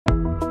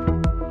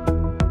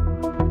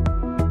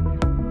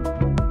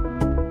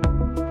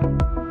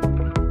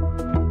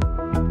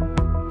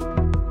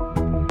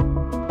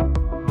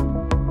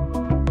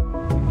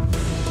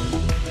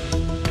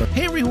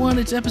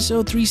It's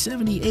episode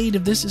 378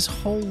 of This Is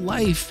Whole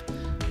Life.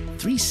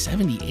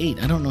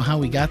 378. I don't know how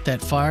we got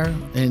that far.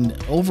 And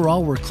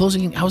overall, we're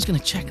closing in. I was going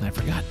to check and I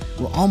forgot.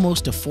 We're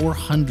almost to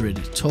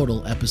 400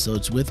 total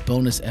episodes with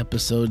bonus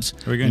episodes.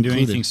 Are we going to do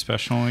anything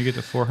special when we get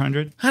to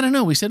 400? I don't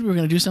know. We said we were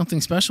going to do something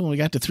special when we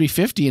got to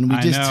 350 and we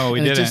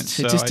it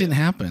just didn't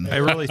happen. I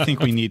really think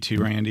we need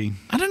to, Randy.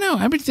 I don't know.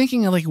 I've been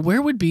thinking like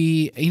where would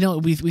be,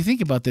 we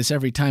think about this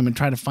every time and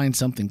try to find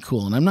something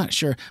cool. And I'm not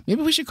sure.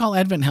 Maybe we should call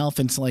Advent Health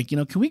and it's like,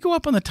 can we go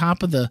up on the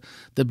top of the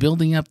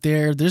building up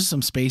there? There's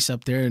some space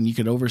up there and you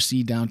could oversee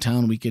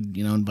downtown. We could,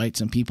 invite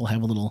some people,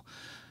 have a little,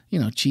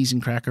 cheese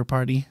and cracker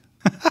party.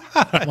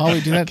 While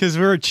we do that. Because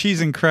we're a cheese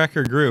and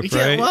cracker group,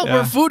 right? Well, we're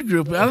a food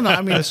group. I don't know.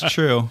 I mean, that's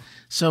true.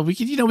 So we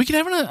could, we could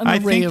have an array I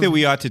think that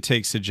we ought to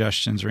take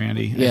suggestions,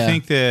 Randy. Yeah. I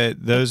think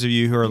that those of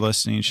you who are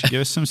listening should give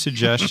us some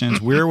suggestions.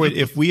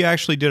 If we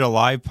actually did a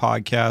live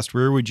podcast,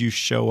 where would you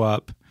show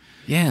up?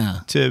 Yeah.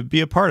 To be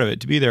a part of it,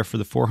 to be there for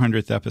the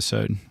 400th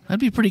episode. That'd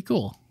be pretty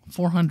cool.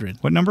 400.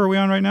 What number are we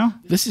on right now?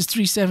 This is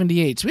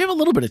 378. So we have a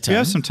little bit of time. We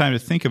have some time to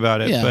think about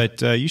it,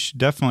 but you should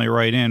definitely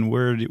write in.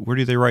 Where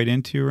do they write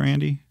into,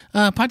 Randy?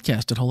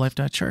 Podcast at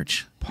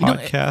WholeLife.Church.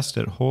 Podcast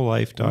at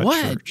WholeLife.church.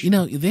 What?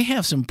 They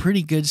have some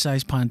pretty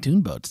good-sized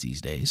pontoon boats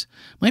these days.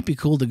 Might be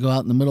cool to go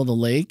out in the middle of the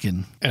lake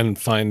and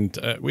find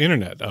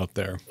internet out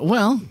there.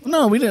 Well,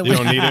 no, we don't. You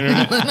don't need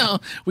internet? No,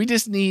 we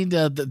just need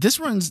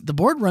the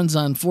board runs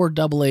on 4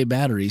 AA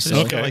batteries. So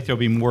I feel like there'll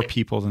be more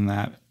people than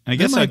that. I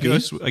guess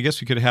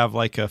we could have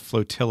like a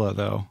flotilla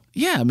though.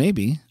 Yeah,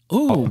 maybe.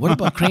 Oh, what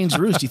about Crane's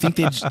Roost? Do you think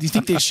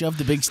they'd shove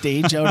the big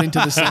stage out into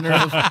the center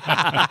of?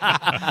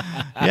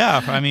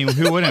 Yeah, I mean,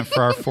 who wouldn't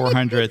for our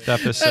 400th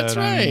episode? That's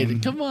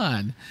right. Come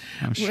on.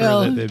 I'm sure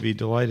that they'd be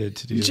delighted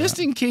to do that. Just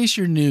in case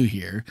you're new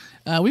here,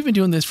 we've been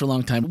doing this for a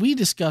long time. We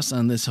discuss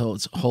on this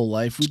whole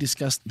life. We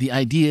discuss the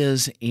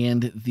ideas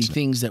and the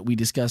things that we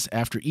discuss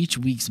after each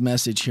week's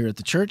message here at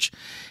the church.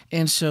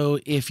 And so,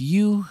 if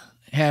you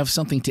have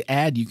something to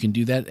add, you can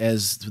do that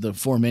as the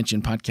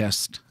aforementioned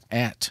podcast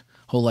at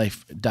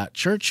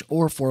WholeLife.church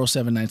or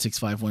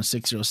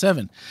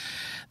 407-965-1607.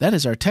 That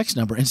is our text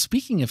number. And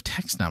speaking of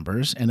text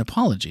numbers and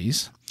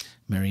apologies,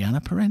 Mariana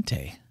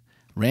Parente.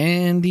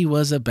 Randy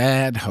was a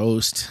bad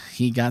host.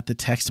 He got the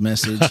text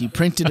message. He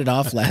printed it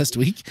off last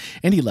week,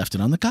 and he left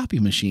it on the copy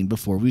machine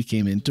before we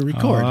came in to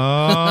record.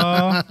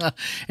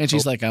 And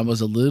she's like, I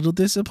was a little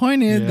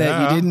disappointed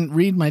that you didn't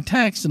read my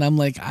text. And I'm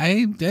like,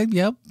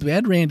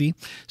 bad Randy.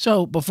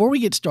 So before we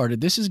get started,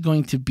 this is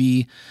going to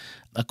be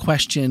a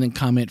question and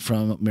comment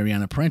from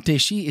Mariana Parente.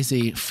 She is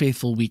a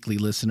faithful weekly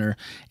listener,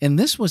 and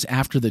this was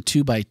after the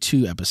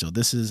 2x2 episode.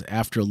 This is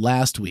after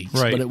last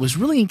week's, right. But it was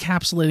really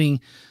encapsulating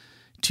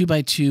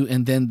 2x2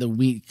 and then the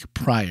week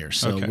prior,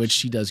 which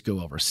she does go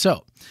over.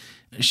 So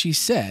she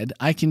said,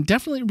 I can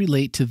definitely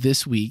relate to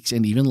this week's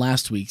and even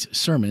last week's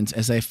sermons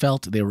as I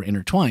felt they were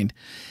intertwined.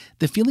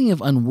 The feeling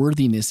of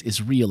unworthiness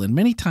is real, and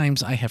many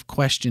times I have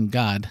questioned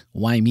God,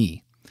 why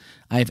me?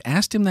 I have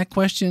asked him that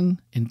question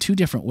in 2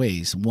 different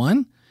ways.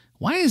 One,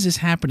 why is this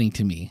happening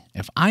to me?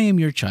 If I am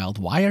your child,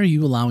 why are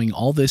you allowing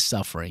all this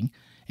suffering?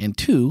 And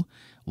 2,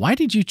 why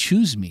did you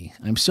choose me?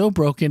 I'm so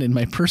broken and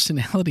my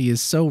personality is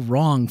so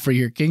wrong for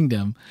your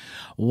kingdom.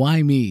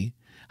 Why me?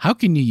 How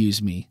can you use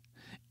me?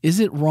 Is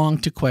it wrong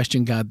to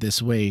question God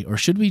this way, or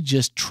should we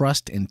just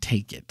trust and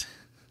take it?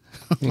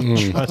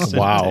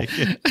 Wow.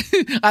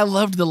 I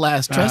loved the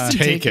last trust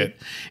and take it.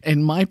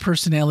 And my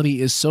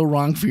personality is so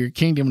wrong for your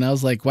kingdom. And I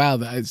was like,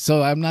 wow,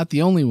 so I'm not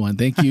the only one.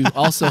 Thank you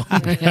also,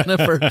 Mariana,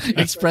 for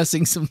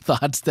expressing some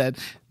thoughts that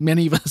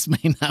many of us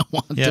may not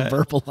want to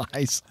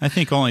verbalize. I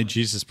think only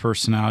Jesus'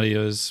 personality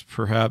is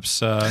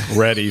perhaps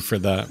ready for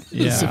that.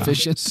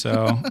 Sufficient.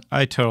 So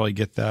I totally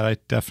get that. I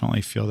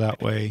definitely feel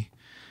that way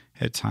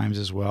at times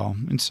as well.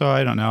 And so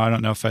I don't know. I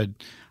don't know if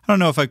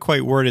I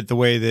quite word it the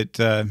way that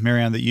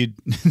Marianne, that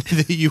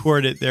you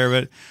word it there,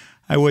 but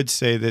I would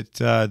say that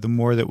the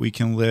more that we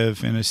can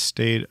live in a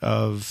state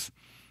of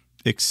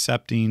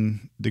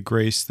accepting the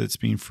grace that's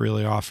being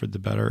freely offered, the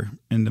better,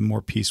 and the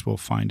more peace we'll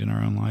find in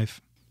our own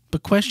life.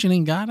 But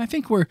questioning God, I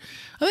think I'm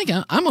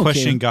okay.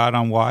 Questioning God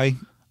on why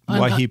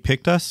He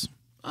picked us.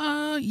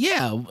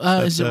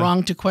 Is it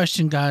wrong to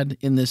question God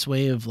in this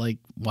way of like,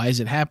 why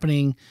is it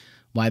happening?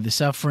 Why the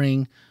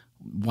suffering?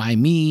 Why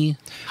me?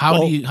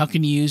 How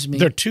can you use me?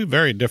 There are 2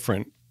 very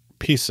different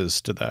pieces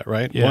to that,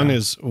 right? Yeah. One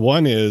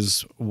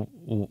is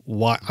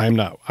why I'm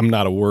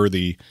not a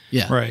worthy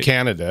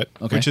candidate,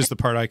 which is the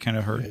part I kind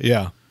of heard.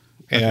 Yeah,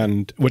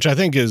 and which I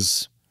think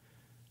if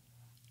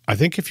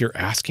you're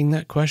asking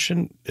that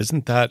question,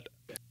 isn't that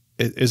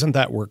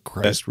where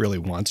Christ really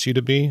wants you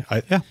to be?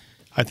 I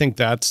think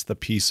that's the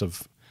piece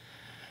of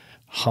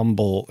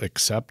humble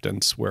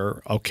acceptance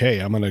where, okay,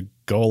 I'm going to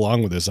go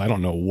along with this. I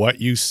don't know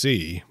what you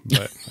see,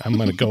 but I'm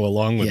going to go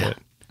along with it.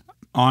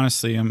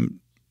 Honestly,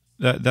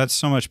 that's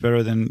so much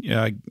better than,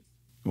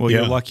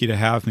 you're lucky to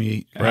have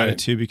me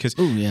attitude, because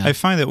I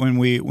find that when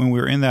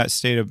we're in that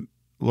state of,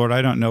 Lord,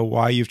 I don't know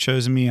why you've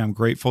chosen me. I'm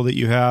grateful that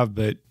you have,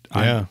 but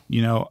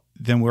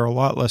then we're a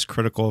lot less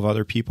critical of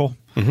other people,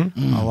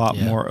 a lot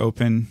more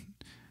open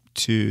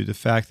to the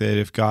fact that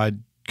if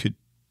God could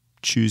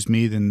choose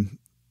me,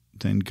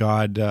 then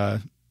God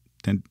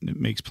then it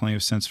makes plenty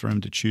of sense for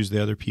him to choose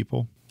the other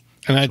people.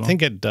 And I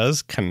think it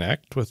does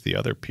connect with the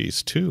other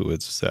piece too.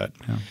 It's that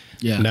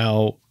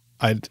now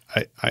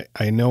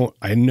I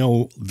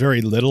know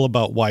very little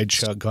about why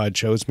God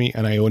chose me,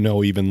 and I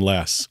know even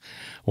less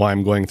why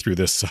I'm going through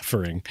this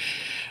suffering.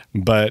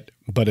 But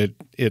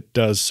it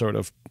does sort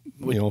of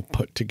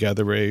put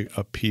together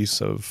a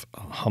piece of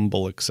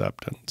humble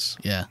acceptance.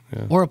 Yeah.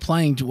 Or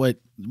applying to what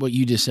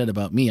you just said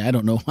about me. I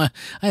don't know why.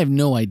 I have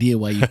no idea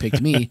why you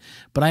picked me,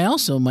 but I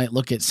also might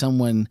look at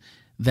someone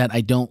that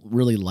I don't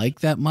really like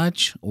that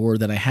much, or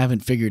that I haven't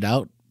figured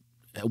out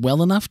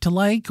well enough to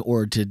like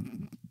or to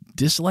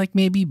dislike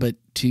maybe, but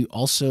to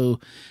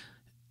also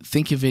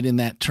think of it in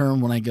that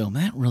term when I go,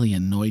 that really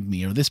annoyed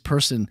me, or this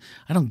person,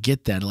 I don't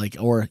get that. Like,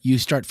 or you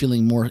start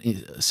feeling more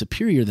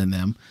superior than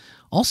them.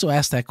 Also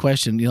ask that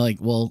question. You're like,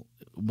 well,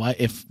 why,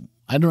 if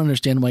I don't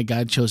understand why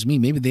God chose me,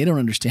 maybe they don't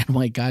understand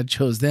why God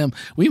chose them.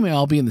 We may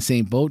all be in the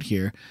same boat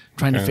here,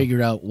 trying to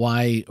figure out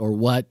why or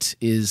what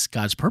is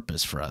God's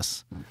purpose for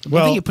us.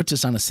 Well, I think it puts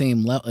us on the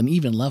same level, an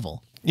even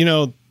level.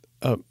 You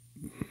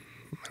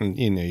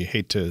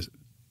hate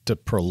to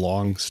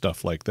prolong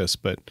stuff like this,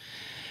 but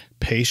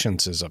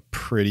patience is a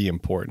pretty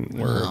important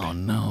word. Oh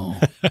no!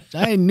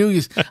 I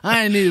knew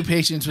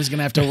patience was going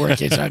to have to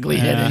work its ugly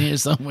head in here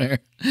somewhere.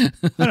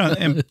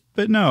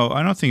 But no,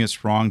 I don't think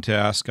it's wrong to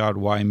ask God,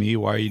 why me?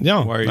 Why are you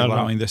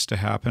allowing this to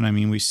happen? I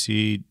mean, we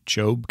see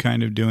Job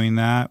kind of doing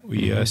that.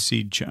 We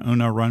see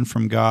Jonah run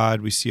from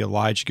God. We see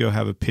Elijah go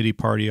have a pity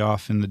party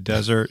off in the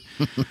desert.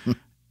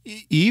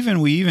 We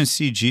even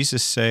see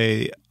Jesus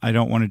say, I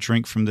don't want to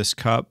drink from this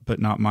cup, but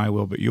not my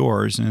will, but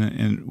yours,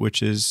 and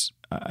which is,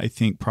 I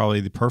think, probably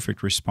the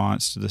perfect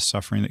response to the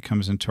suffering that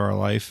comes into our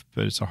life,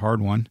 but it's a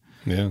hard one.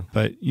 Yeah.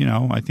 But,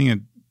 I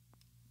think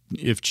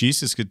if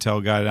Jesus could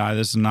tell God,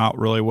 this is not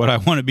really what I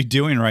want to be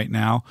doing right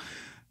now,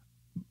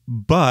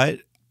 but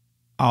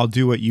I'll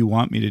do what you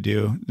want me to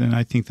do, then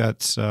I think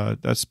that's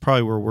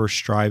probably where we're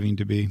striving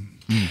to be.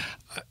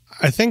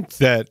 I think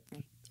that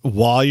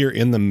while you're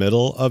in the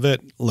middle of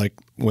it, like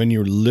when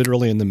you're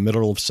literally in the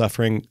middle of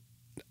suffering,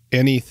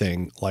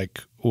 anything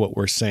like what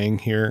we're saying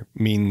here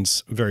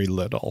means very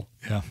little.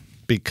 Yeah.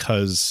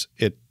 Because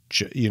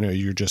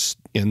you're just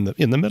in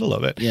the middle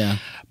of it. Yeah.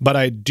 But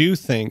I do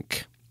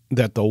think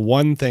that the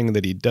one thing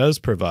that he does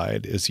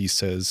provide is he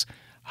says,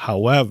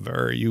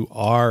 however, you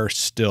are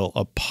still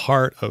a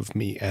part of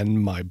me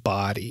and my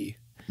body.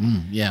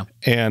 Yeah.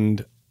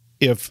 And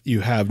if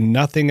you have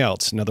nothing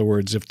else, in other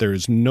words, if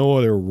there's no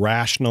other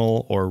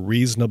rational or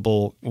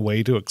reasonable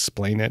way to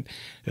explain it,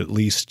 at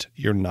least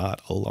you're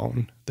not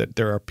alone. That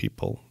there are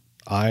people,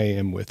 I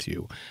am with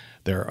you.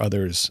 There are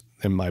others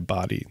in my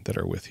body that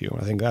are with you.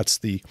 I think that's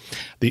the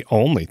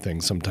only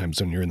thing sometimes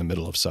when you're in the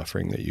middle of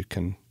suffering that you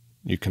can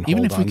hold on to.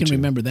 Even if we can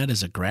remember that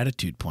as a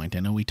gratitude point. I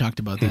know we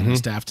talked about that in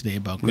staff today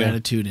about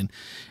gratitude,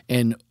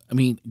 and I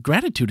mean,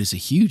 gratitude is a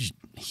huge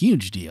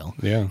deal.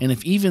 Yeah. And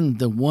if even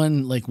the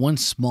one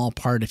small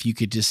part, if you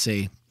could just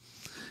say,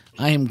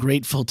 I am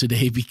grateful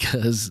today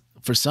because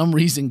for some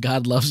reason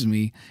God loves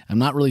me. I'm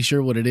not really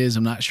sure what it is.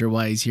 I'm not sure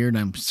why he's here, and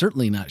I'm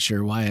certainly not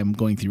sure why I'm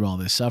going through all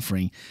this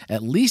suffering.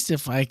 At least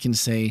if I can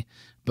say,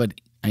 but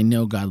I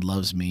know God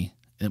loves me,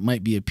 it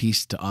might be a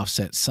piece to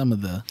offset some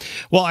of the...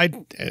 Well,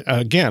 I'm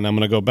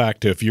going to go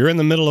back to, if you're in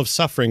the middle of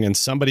suffering and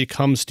somebody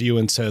comes to you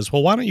and says,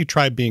 well, why don't you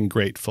try being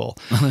grateful?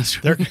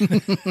 They're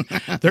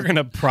going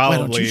to probably...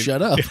 Why don't you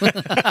shut up?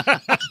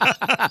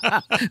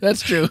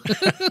 That's true.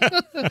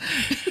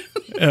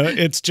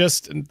 It's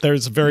just,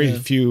 there's very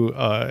few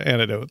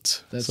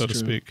antidotes, That's so true. to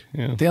speak.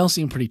 Yeah. They all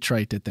seem pretty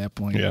trite at that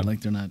point. Yeah.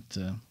 Like they're not...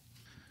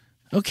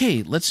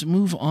 Okay, let's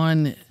move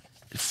on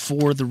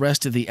for the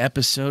rest of the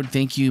episode.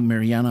 Thank you,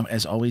 Mariana,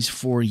 as always,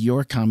 for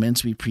your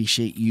comments. We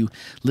appreciate you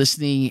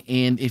listening.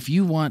 And if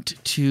you want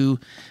to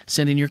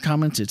send in your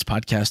comments, it's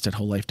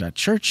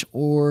podcast@wholelife.church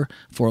or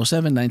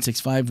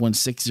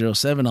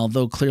 407-965-1607,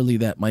 although clearly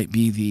that might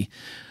be the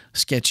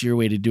sketchier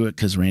way to do it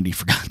because Randy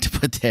forgot to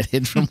put that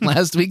in from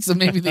last week. So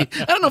maybe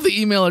I don't know if the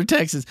email or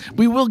text is,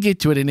 we will get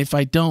to it. And if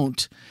I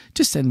don't,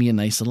 just send me a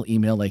nice little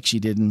email like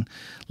she did and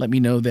let me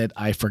know that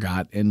I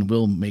forgot, and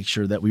we'll make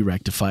sure that we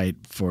rectify it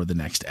for the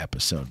next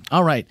episode.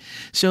 All right.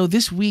 So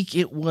this week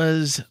it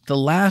was the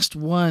last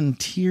one,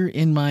 Tear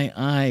in My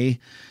Eye,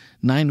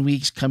 9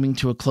 weeks coming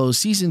to a close.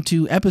 Season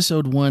 2,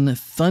 Episode 1,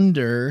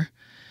 Thunder.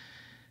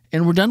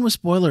 And we're done with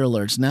spoiler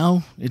alerts.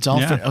 Now it's all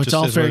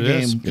fair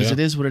game because it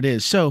is what it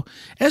is. So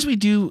as we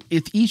do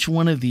with each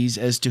one of these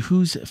as to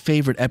whose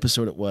favorite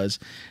episode it was,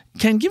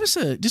 Ken, give us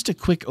just a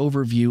quick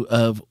overview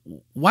of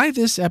why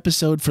this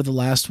episode for the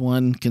last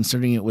one,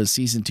 considering it was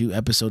Season 2,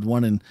 Episode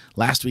 1, and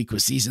last week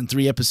was Season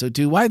 3, Episode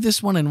 2. Why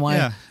this one and why?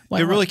 Yeah.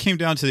 It really came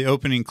down to the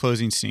opening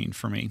closing scene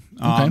for me.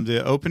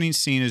 The opening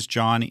scene is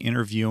John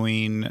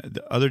interviewing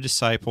the other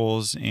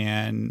disciples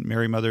and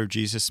Mary, Mother of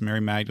Jesus, Mary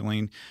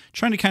Magdalene,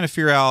 trying to kind of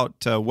figure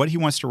out what he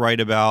wants to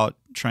write about,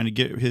 trying to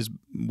get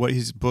what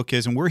his book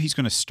is and where he's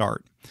going to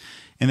start.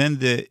 And then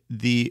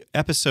the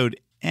episode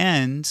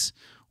ends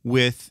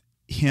with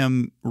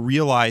him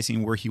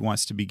realizing where he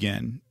wants to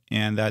begin.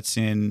 And that's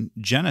in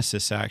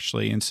Genesis,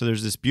 actually. And so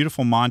there's this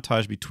beautiful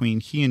montage between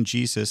he and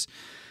Jesus.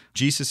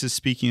 Jesus is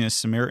speaking in a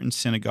Samaritan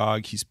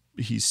synagogue.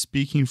 He's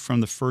speaking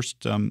from the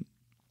first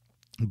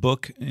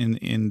book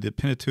in the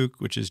Pentateuch,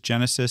 which is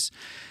Genesis.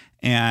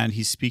 And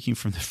he's speaking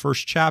from the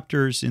first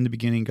chapters. In the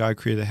beginning, God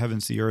created the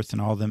heavens, the earth,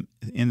 and all them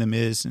in them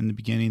is. In the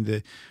beginning,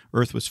 the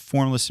earth was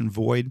formless and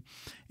void.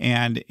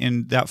 And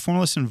in that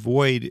formless and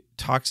void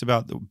talks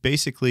about,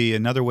 basically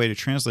another way to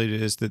translate it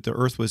is that the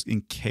earth was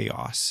in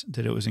chaos,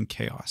 that it was in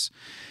chaos.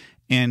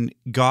 And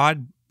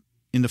God,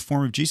 in the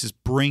form of Jesus,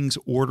 brings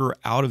order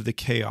out of the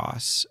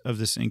chaos of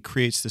this and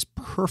creates this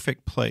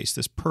perfect place,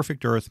 this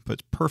perfect earth,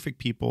 puts perfect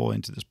people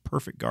into this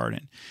perfect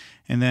garden.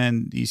 And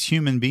then these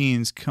human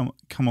beings come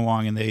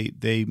along and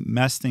they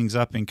mess things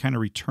up and kind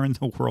of return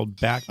the world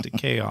back to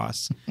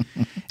chaos.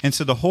 And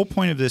so the whole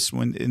point of this,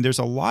 and there's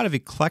a lot of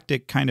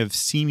eclectic kind of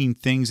seeming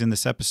things in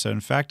this episode.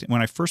 In fact,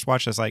 when I first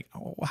watched it, I was like,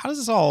 oh, how does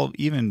this all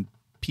even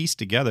piece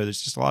together?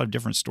 There's just a lot of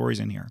different stories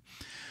in here.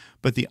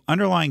 But the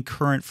underlying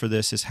current for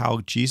this is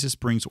how Jesus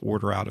brings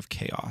order out of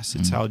chaos.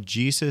 It's how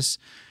Jesus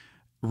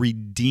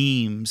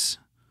redeems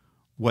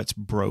what's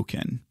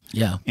broken.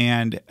 Yeah.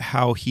 And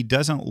how he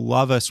doesn't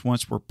love us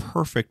once we're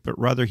perfect, but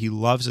rather he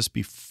loves us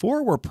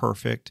before we're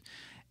perfect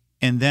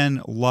and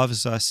then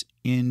loves us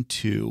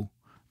into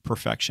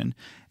perfection.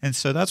 And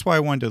so that's why I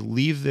wanted to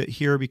leave it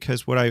here,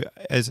 because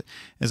as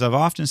I've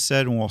often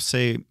said and will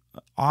say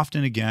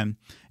often again,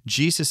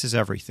 Jesus is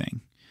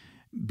everything.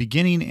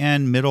 Beginning,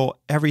 end, middle,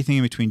 everything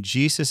in between.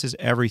 Jesus is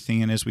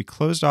everything. And as we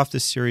closed off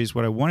this series,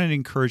 what I wanted to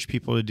encourage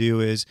people to do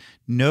is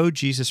know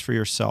Jesus for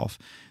yourself.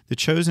 The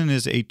Chosen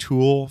is a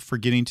tool for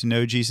getting to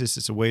know Jesus.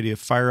 It's a way to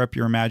fire up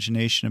your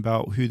imagination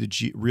about who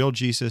the real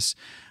Jesus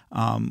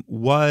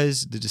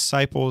was, the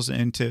disciples,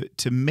 and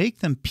to make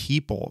them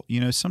people. You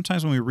know,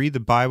 sometimes when we read the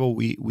Bible,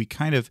 we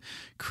kind of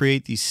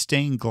create these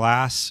stained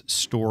glass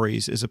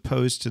stories as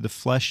opposed to the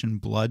flesh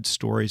and blood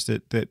stories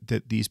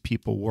that these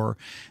people were.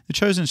 The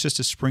Chosen is just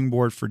a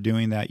springboard for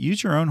doing that.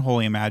 Use your own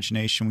holy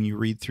imagination when you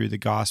read through the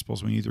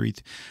Gospels. When you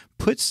read,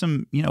 put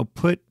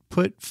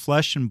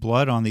flesh and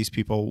blood on these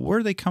people. Where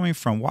are they coming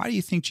from? Why do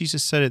you think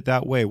Jesus said it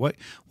that way? What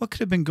could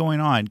have been going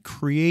on?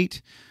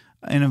 Create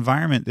an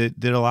environment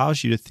that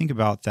allows you to think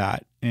about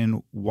that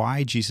and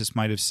why Jesus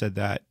might have said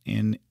that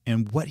and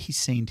what he's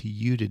saying to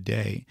you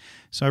today.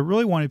 So I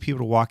really wanted people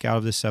to walk out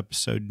of this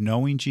episode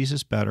knowing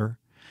Jesus better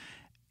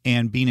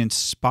and being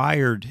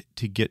inspired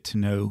to get to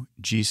know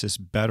Jesus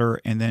better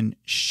and then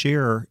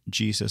share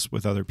Jesus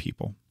with other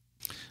people.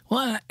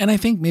 Well, and I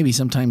think maybe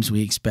sometimes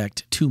we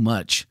expect too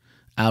much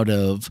out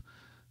of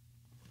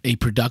a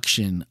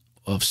production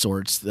of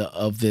sorts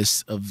of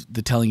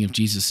the telling of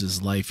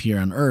Jesus's life here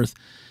on earth.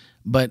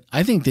 But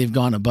I think they've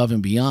gone above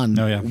and beyond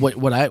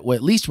what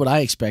I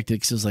expected,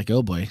 because it was like,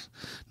 oh boy,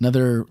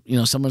 another,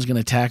 someone's going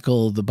to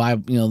tackle the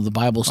Bible, the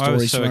Bible story I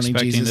was so surrounding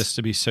expecting Jesus. this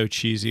to be so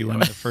cheesy when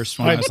the first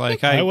one I was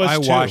like, I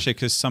was watched too. it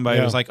because somebody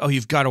was like, oh,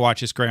 you've got to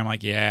watch this, Graham. I'm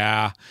like,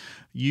 yeah,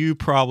 you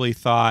probably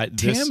thought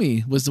this.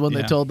 Tammy was the one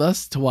that told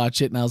us to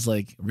watch it, and I was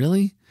like,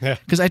 really? Yeah.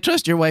 Because I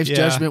trust your wife's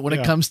judgment when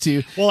it comes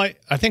to. Well,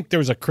 I think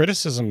there's a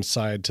criticism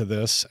side to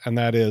this, and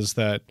that is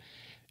that,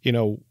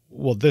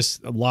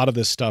 a lot of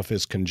this stuff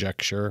is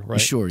conjecture, right?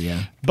 Sure,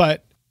 yeah.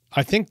 But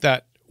I think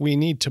that we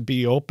need to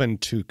be open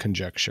to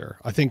conjecture.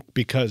 I think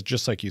because,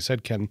 just like you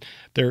said, Ken,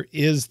 there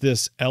is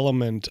this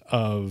element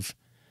of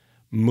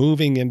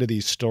moving into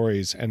these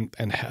stories and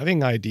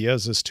having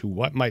ideas as to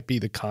what might be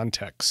the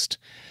context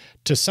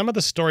to some of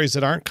the stories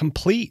that aren't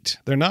complete.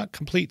 They're not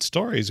complete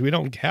stories. We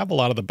don't have a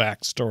lot of the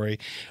backstory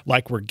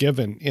like we're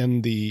given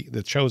in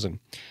the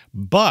Chosen.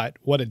 But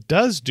what it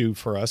does do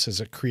for us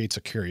is it creates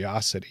a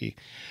curiosity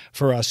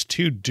for us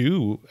to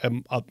do.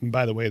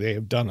 By the way, they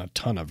have done a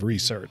ton of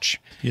research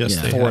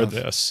for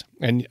this.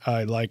 And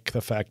I like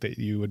the fact that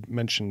you had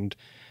mentioned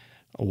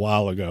a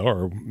while ago,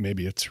 or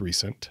maybe it's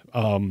recent,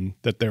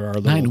 that there are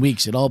 9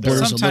 weeks. It all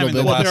blurs a little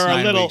bit. There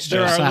are little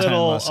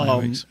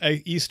weeks.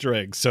 Easter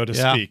eggs, so to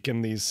speak,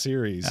 in these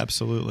series.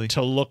 Absolutely.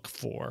 To look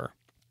for.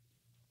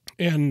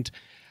 And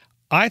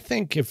I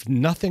think if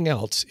nothing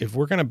else, if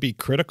we're going to be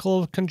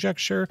critical of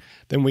conjecture,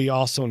 then we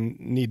also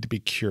need to be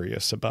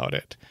curious about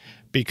it.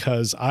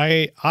 Because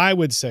I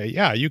would say,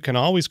 you can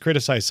always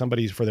criticize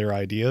somebody for their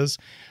ideas,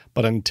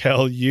 but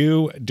until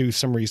you do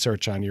some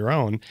research on your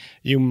own,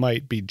 you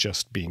might be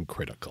just being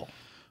critical.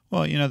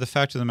 Well, the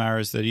fact of the matter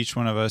is that each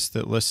one of us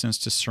that listens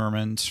to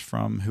sermons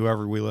from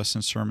whoever we listen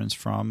to sermons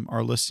from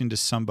are listening to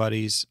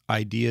somebody's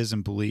ideas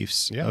and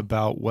beliefs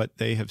about what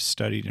they have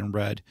studied and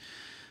read.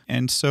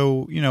 And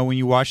so, when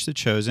you watch The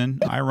Chosen,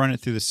 I run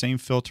it through the same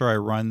filter I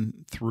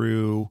run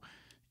through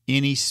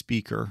any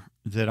speaker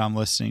that I'm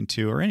listening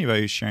to or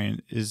anybody who's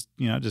sharing. Does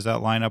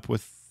that line up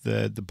with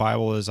the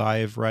Bible as I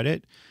have read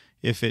it?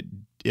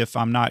 If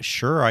I'm not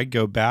sure, I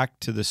go back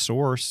to the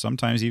source.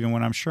 Sometimes even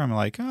when I'm sure, I'm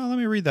like, oh, let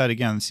me read that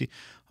again and see.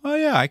 Oh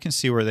yeah, I can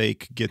see where they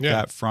could get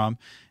that from.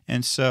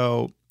 And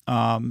so,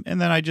 and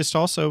then I just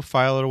also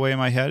file it away in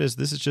my head as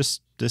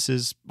this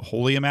is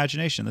holy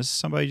imagination. This is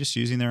somebody just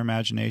using their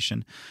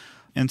imagination.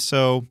 And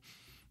so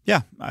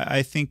Yeah,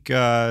 I think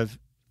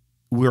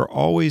we're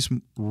always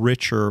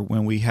richer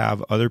when we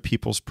have other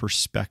people's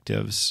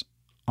perspectives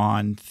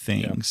on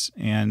things.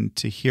 And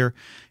to hear,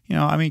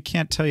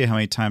 can't tell you how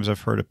many times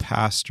I've heard a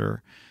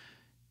pastor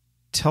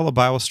tell a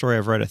Bible story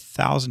I've read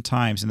 1,000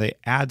 times, and they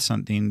add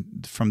something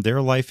from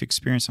their life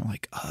experience. I'm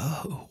like,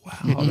 oh,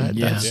 wow,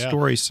 that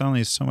story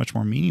suddenly is so much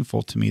more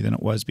meaningful to me than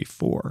it was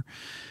before.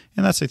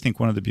 And that's, I think,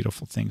 one of the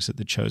beautiful things that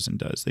The Chosen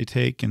does. They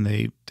take and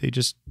they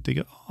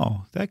go,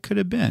 oh, that could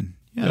have been.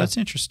 Yeah, that's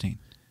interesting.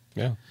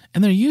 Yeah.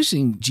 And they're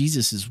using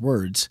Jesus's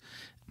words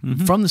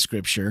from the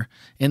scripture,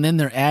 and then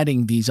they're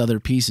adding these other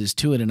pieces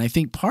to it. And I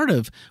think part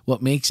of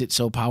what makes it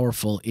so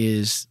powerful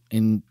is,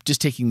 in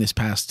just taking this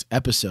past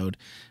episode,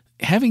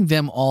 having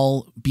them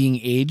all being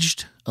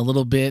aged a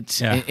little bit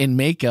in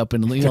makeup,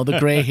 and the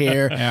gray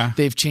hair,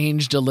 they've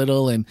changed a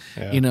little, and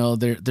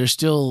they're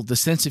still, the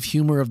sense of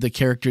humor of the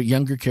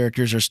younger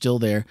characters are still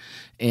there,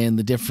 and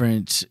the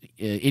different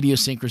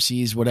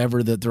idiosyncrasies,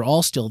 whatever, that they're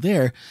all still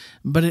there.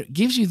 But it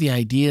gives you the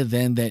idea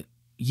then that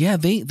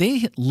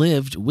they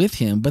lived with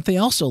him, but they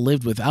also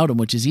lived without him,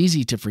 which is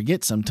easy to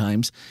forget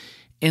sometimes.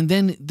 And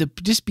then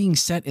just being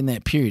set in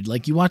that period,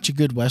 like you watch a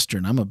good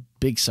Western. I'm a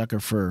big sucker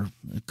for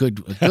a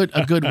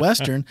good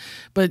Western,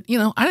 but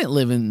I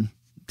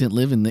didn't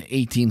live in the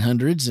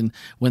 1800s and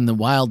when the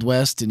Wild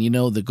West and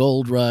the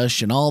gold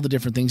rush and all the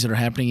different things that are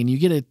happening, and you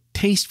get a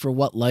taste for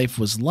what life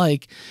was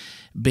like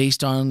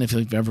based on, if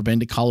you've ever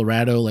been to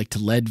Colorado, like to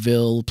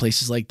Leadville,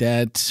 places like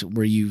that,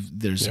 where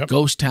there's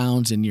ghost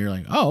towns, and you're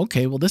like, oh,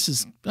 okay, well, this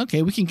is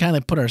okay. We can kind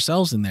of put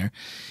ourselves in there.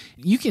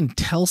 You can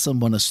tell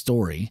someone a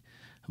story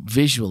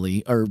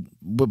visually or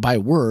by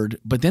word,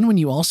 but then when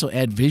you also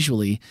add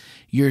visually,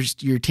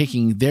 you're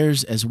taking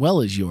theirs as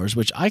well as yours,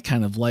 which I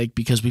kind of like,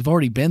 because we've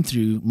already been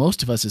through,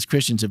 most of us as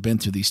Christians have been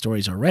through these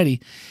stories already.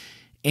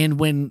 And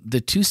when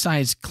the two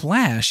sides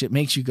clash, it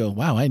makes you go,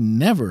 wow, I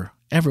never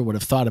ever would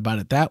have thought about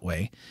it that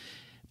way.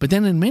 But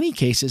then in many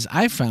cases,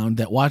 I found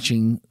that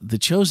watching The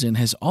Chosen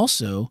has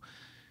also,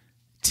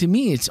 to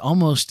me, it's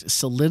almost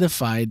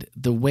solidified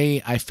the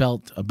way I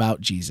felt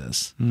about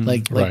Jesus.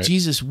 Like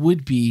Jesus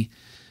would be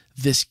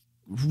this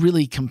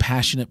really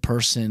compassionate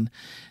person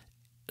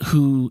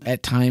who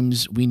at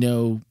times we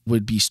know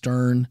would be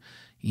stern.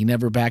 He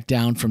never backed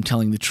down from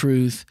telling the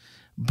truth.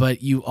 But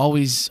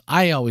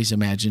I always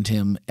imagined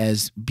him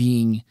as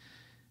being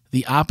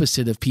the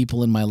opposite of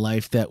people in my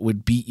life that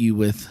would beat you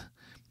with,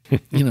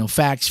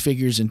 facts,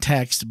 figures, and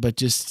text, but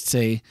just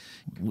say,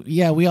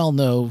 yeah, we all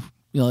know,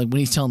 like when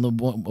he's telling the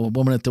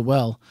woman at the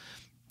well,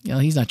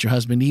 he's not your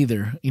husband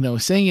either,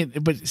 saying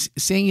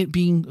it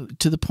being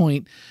to the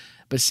point,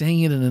 but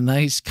saying it in a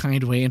nice,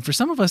 kind way. And for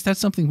some of us, that's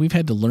something we've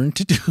had to learn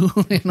to do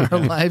in our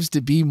lives,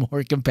 to be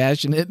more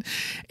compassionate.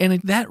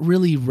 And that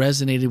really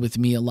resonated with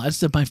me a lot.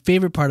 So my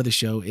favorite part of the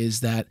show is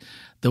that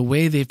the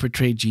way they've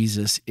portrayed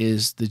Jesus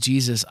is the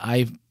Jesus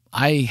I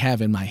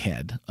have in my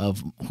head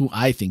of who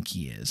I think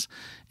he is.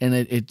 And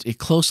it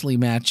closely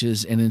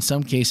matches. And in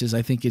some cases,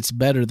 I think it's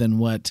better than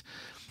what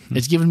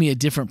it's given me a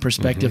different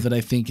perspective that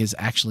I think has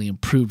actually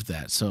improved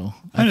that. So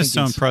I'm just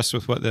so impressed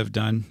with what they've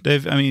done.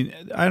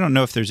 I don't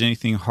know if there's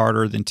anything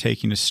harder than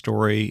taking a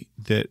story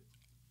that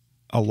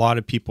a lot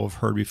of people have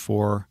heard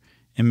before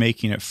and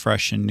making it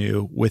fresh and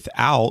new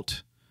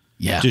without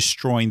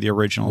destroying the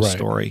original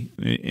story.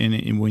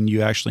 And when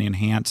you actually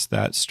enhance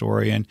that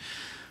story,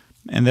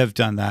 and they've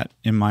done that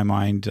in my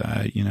mind.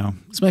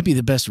 This might be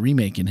the best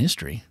remake in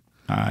history.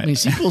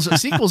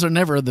 Sequels are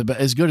never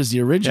as good as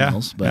the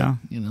originals, but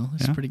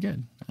it's pretty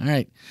good. All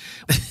right.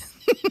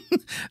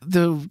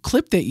 The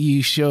clip that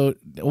you showed,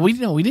 we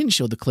didn't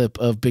show the clip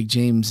of Big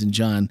James and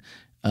John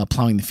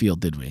plowing the field,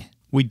 did we?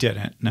 We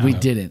didn't. No. We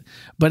didn't.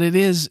 But it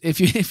is,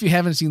 if you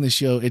haven't seen the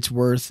show,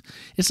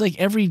 it's like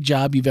every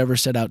job you've ever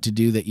set out to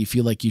do that you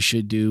feel like you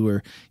should do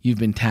or you've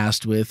been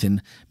tasked with,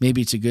 and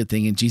maybe it's a good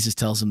thing, and Jesus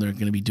tells them they're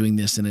going to be doing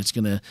this and it's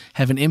going to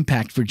have an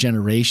impact for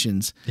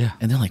generations. Yeah.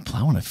 And they're like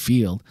plowing a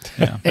field.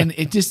 Yeah. And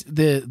it just,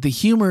 the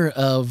humor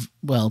of,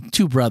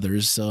 two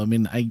brothers. So,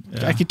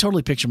 I could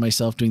totally picture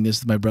myself doing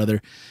this with my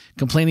brother,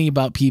 complaining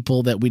about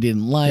people that we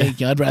didn't like.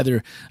 Yeah. I'd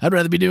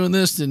rather be doing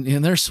this, and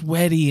they're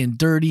sweaty and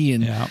dirty,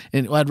 and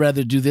I'd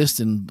rather do this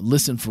than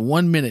listen for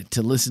 1 minute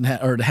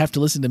or to have to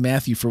listen to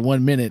Matthew for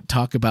 1 minute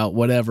talk about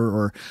whatever,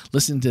 or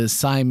listen to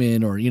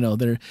Simon, or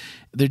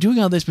they're doing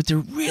all this, but they're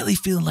really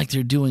feeling like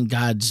they're doing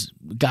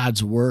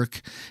God's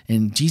work,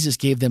 and Jesus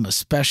gave them a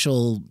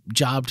special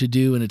job to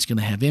do, and it's going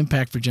to have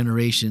impact for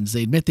generations.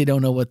 They admit they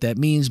don't know what that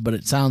means, but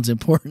it sounds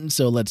important,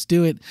 so let's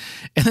do it.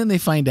 And then they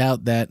find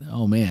out that,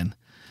 oh man,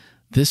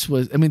 this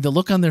was, the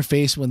look on their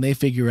face when they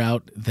figure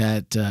out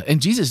that,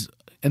 and Jesus,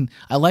 and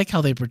I like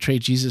how they portray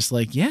Jesus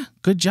like, yeah,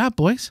 good job,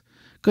 boys.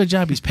 Good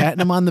job. He's patting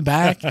him on the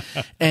back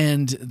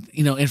and,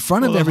 in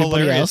front of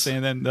everybody else.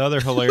 And then the other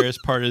hilarious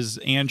part is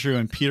Andrew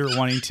and Peter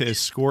wanting to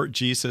escort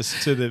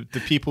Jesus to the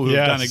people who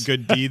have done a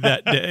good deed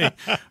that day.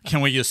 Can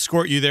we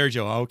escort you there,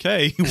 Joe?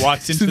 Okay. He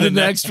walks into the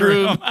next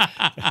room.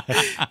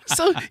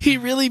 So he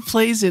really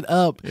plays it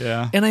up.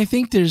 Yeah. And I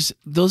think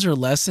those are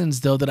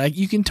lessons, though, that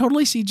you can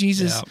totally see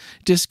Jesus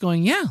just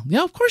going, yeah,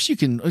 of course you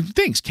can.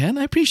 Thanks, Ken.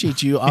 I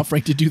appreciate you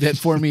offering to do that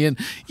for me. And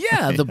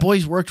the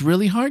boys worked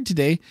really hard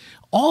today.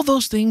 All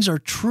those things are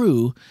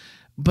true,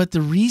 but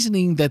the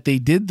reasoning that they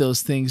did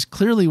those things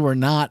clearly were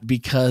not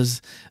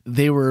because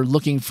they were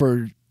looking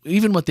for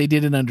even what they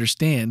didn't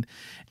understand.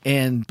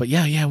 But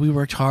we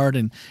worked hard.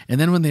 And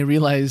then when they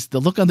realized, the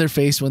look on their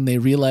face when they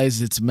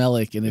realize it's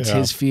Melech and it's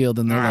his field,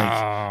 and they're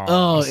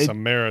like,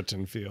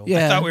 Samaritan field.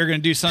 I thought we were going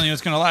to do something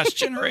that's going to last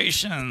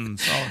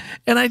generations.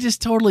 And I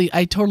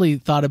totally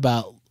thought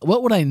about,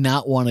 what would I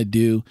not want to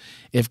do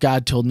if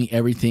God told me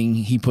everything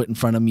he put in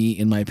front of me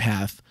in my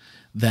path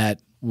that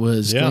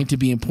was going to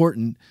be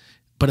important,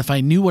 but if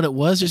I knew what it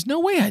was, there's no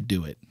way I'd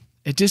do it.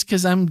 It just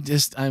because I'm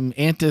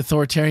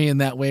anti-authoritarian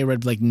that way, where I'd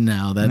be like,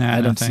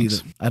 I don't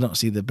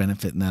see the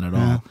benefit in that at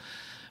all.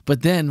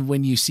 But then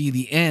when you see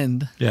the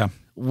end,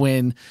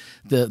 when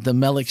the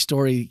Melech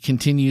story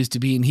continues to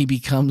be, and he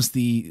becomes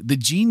the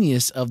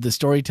genius of the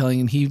storytelling,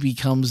 and he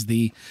becomes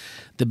the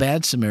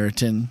bad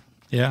Samaritan.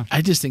 Yeah,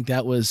 I just think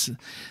that was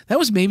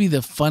maybe the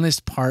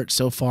funnest part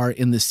so far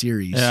in the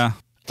series. Yeah.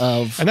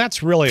 And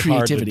that's really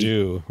creativity. hard to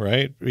do,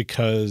 right?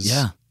 Because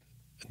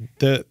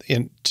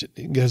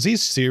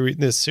this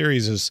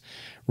series is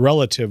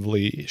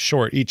relatively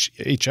short.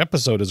 Each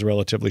episode is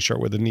relatively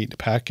short with a neat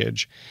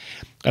package.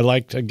 I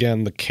liked,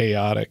 again, the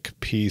chaotic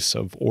piece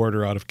of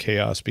order out of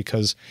chaos,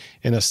 because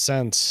in a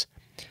sense,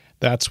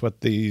 that's what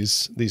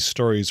these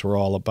stories were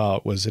all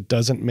about. Was it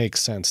doesn't make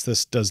sense.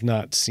 This does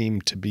not seem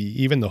to be,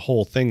 even the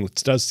whole thing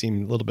does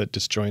seem a little bit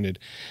disjointed,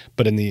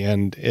 but in the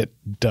end it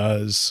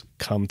does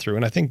come through.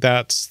 And I think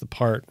that's the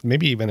part,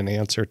 maybe even an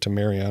answer to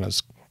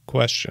Mariana's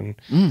question,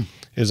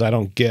 is I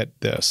don't get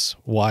this.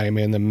 Why am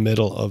I in the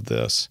middle of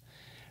this?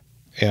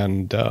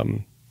 And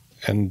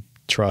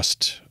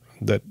trust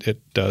that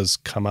it does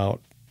come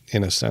out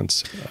in a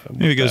sense.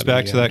 Maybe it goes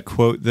back to that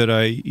quote that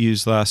I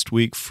used last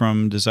week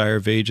from Desire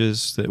of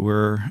Ages,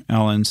 where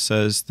Ellen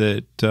says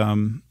that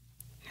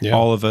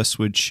all of us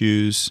would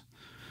choose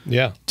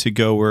to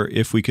go where,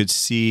 if we could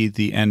see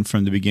the end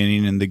from the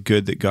beginning and the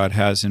good that God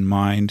has in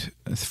mind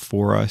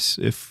for us,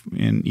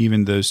 in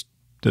even those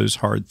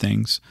hard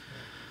things.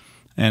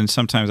 And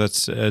sometimes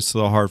it's a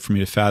little hard for me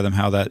to fathom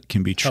how that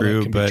can be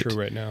true. Be true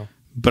right now.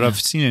 But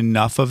I've seen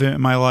enough of it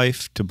in my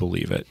life to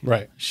believe it.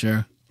 Right.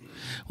 Sure.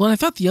 Well, I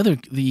thought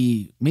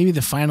maybe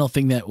the final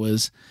thing that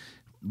was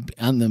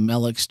on the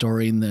Melech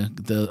story and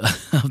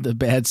the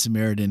bad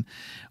Samaritan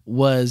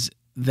was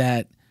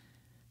that,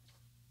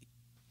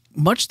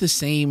 much the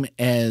same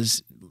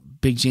as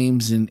Big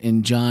James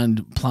and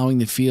John plowing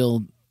the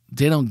field,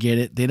 they don't get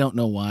it. They don't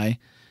know why.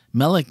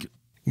 Melech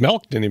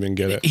didn't even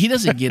get it. He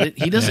doesn't get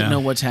it. He doesn't know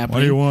what's happening.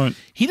 What do you want?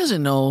 He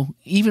doesn't know,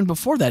 even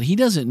before that, he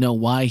doesn't know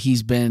why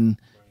he's been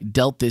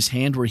dealt this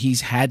hand where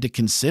he's had to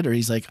consider.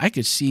 He's like, I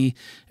could see,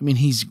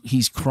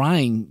 he's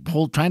crying,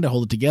 trying to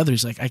hold it together.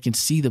 He's like, I can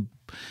see the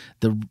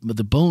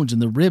bones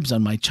and the ribs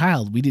on my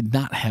child. We did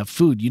not have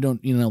food. You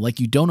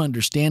don't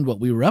understand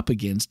what we were up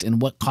against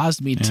and what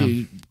caused me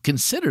to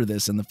consider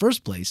this in the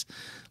first place.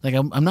 Like,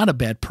 I'm not a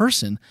bad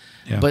person,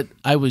 but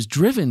I was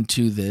driven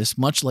to this,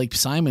 much like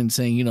Simon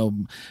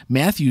saying,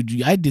 Matthew,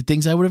 I did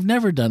things I would have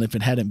never done if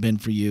it hadn't been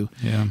for you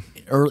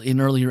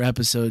in earlier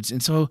episodes.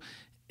 And so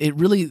it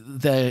really,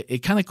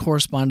 it kind of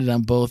corresponded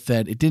on both,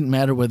 that it didn't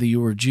matter whether you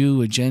were a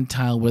Jew, a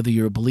Gentile, whether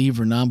you're a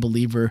believer,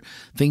 non-believer,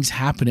 things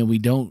happen and we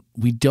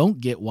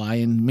don't get why.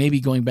 And maybe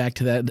going back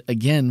to that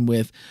again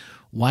with,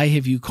 why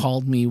have you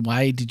called me?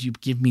 Why did you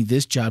give me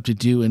this job to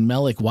do? And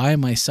Melech, why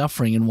am I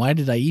suffering? And why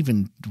did I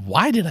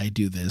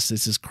do this?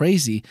 This is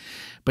crazy.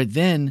 But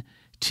then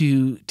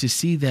to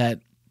see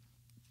that,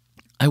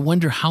 I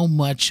wonder how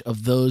much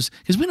of those,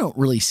 because we don't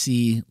really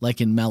see,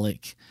 like in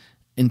Melech,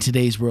 in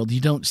today's world,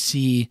 you don't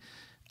see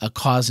a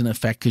cause and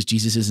effect because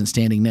Jesus isn't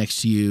standing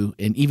next to you.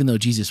 And even though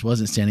Jesus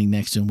wasn't standing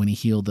next to him when he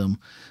healed them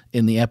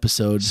in the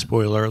episode.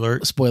 Spoiler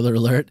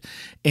alert.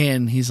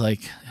 And he's like,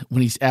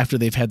 after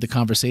they've had the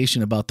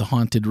conversation about the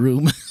haunted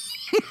room.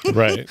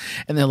 Right.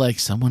 And they're like,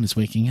 someone is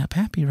waking up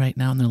happy right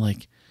now. And they're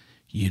like,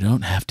 you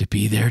don't have to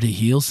be there to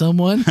heal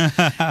someone.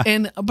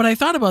 But I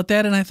thought about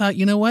that and I thought,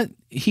 you know what?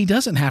 He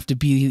doesn't have to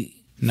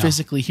be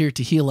physically here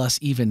to heal us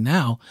even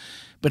now.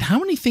 But how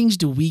many things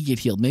do we get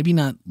healed? Maybe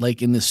not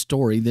like in this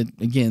story that,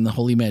 again, the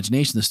Holy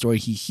Imagination, the story,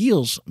 he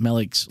heals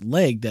Melech's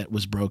leg that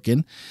was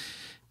broken.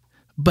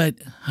 But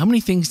how many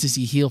things does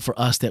he heal for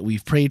us that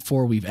we've prayed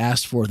for, we've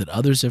asked for, that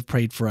others have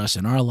prayed for us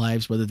in our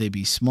lives, whether they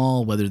be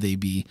small, whether they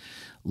be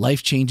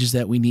life changes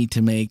that we need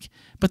to make?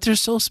 But they're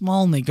so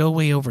small and they go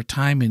away over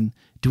time. And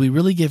do we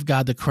really give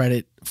God the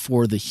credit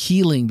for the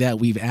healing that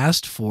we've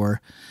asked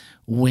for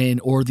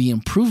or the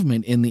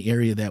improvement in the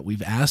area that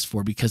we've asked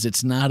for? Because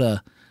it's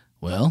not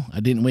Well, I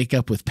didn't wake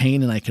up with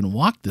pain and I can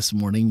walk this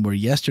morning, where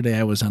yesterday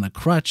I was on a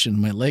crutch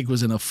and my leg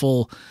was in a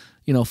full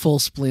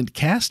splint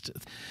cast.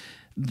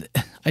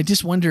 I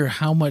just wonder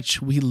how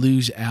much we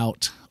lose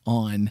out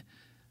on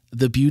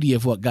the beauty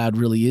of what God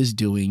really is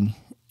doing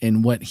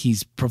and what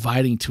he's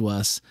providing to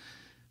us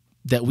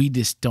that we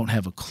just don't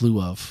have a clue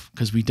of,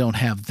 because we don't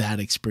have that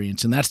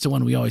experience. And that's the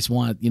one we always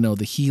want,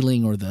 the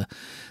healing or the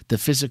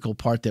physical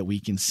part that we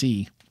can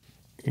see.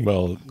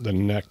 Well,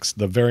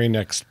 the very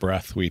next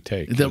breath we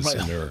take is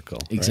a miracle.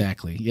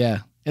 Exactly. Right? Yeah.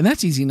 And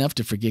that's easy enough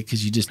to forget,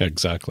 because you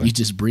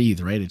just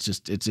breathe, right?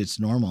 It's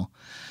normal.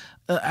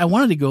 I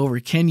wanted to go over,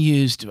 Ken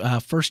used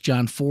 1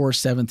 John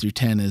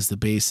 4:7-10 as the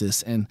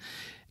basis, and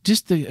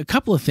just a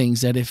couple of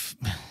things that if,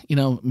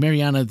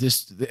 Mariana,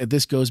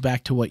 this goes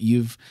back to what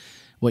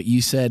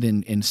you said,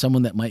 and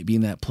someone that might be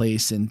in that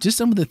place, and just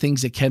some of the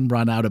things that Ken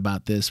brought out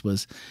about this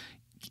was,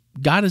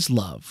 God is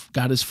love.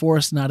 God is for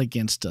us, not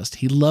against us.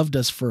 He loved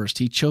us first.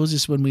 He chose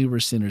us when we were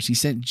sinners. He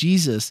sent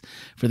Jesus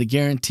for the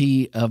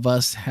guarantee of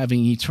us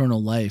having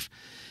eternal life.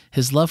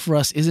 His love for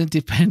us isn't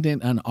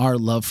dependent on our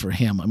love for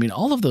him. I mean,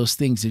 all of those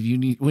things,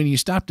 when you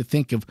stop to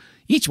think of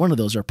each one of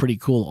those, are pretty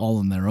cool all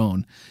on their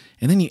own.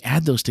 And then you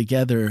add those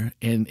together,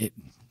 and it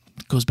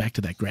goes back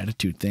to that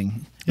gratitude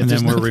thing. And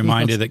then we're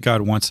reminded that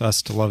God wants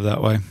us to love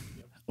that way.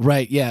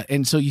 Right, yeah.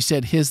 And so you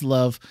said his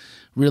love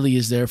really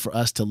is there for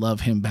us to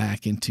love him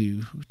back and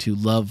to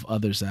love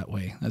others that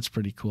way. That's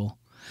pretty cool.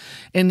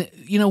 And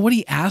what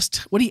he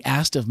asked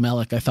of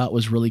Melech, I thought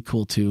was really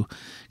cool too.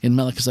 And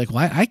Melech is like,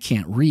 "Well, I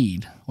can't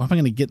read. What am I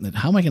going to get in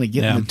how am I going to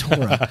get in the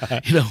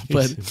Torah?"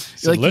 But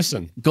so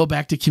listen, go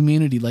back to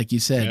community, like you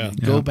said.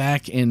 Yeah. Go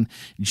back and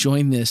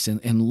join this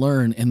and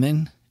learn, and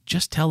then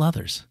just tell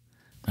others.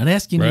 Not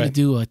asking you to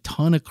do a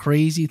ton of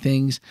crazy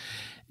things.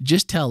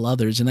 Just tell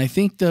others. And I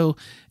think, though,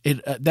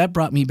 that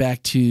brought me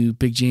back to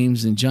Big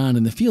James and John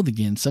in the field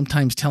again.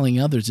 Sometimes telling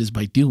others is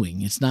by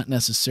doing. It's not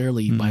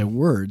necessarily by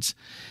words.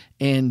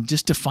 And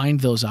just to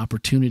find those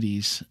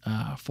opportunities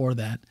for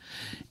that.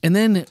 And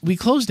then we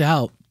closed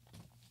out,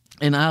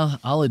 and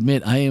I'll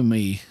admit I'm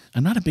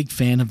not a big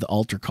fan of the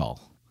altar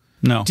call.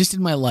 No. Just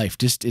in my life.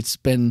 It's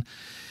been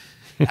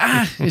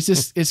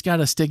it's got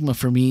a stigma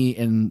for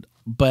me,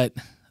 but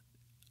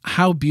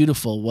how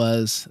beautiful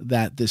was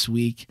that this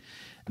week,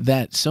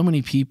 that so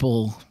many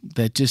people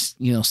that just,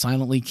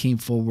 silently came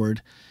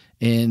forward.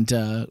 And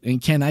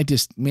Ken, I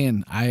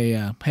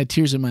had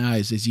tears in my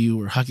eyes as you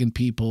were hugging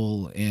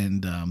people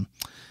and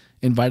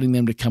inviting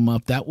them to come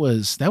up. That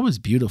was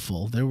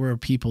beautiful. There were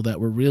people that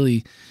were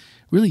really,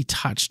 really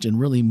touched and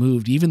really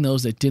moved, even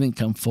those that didn't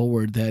come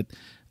forward. That,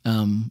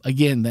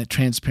 again, that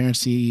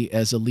transparency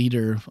as a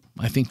leader,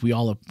 I think we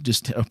all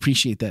just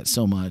appreciate that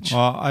so much.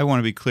 Well, I want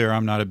to be clear.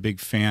 I'm not a big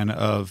fan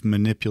of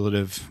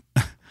manipulative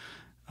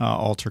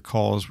altar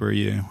calls where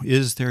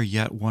is there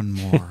yet one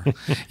more?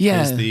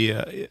 Yeah.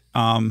 Is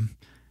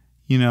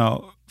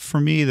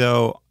for me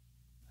though,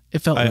 it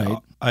felt right.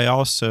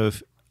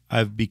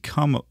 I've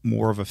become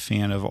more of a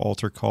fan of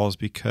altar calls,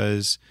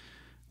 because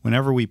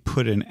whenever we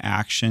put an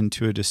action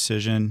to a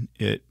decision,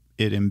 it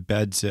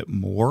embeds it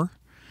more.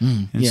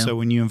 So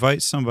when you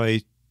invite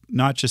somebody,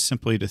 not just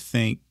simply to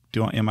think,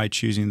 am I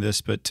choosing this,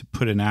 but to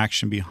put an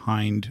action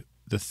behind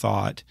the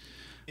thought,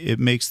 it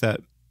makes that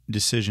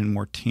decision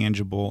more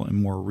tangible and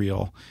more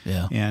real.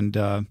 Yeah. And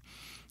I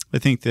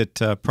think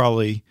that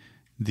probably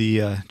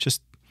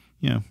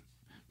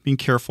being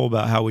careful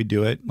about how we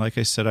do it. Like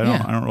I said, I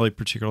don't really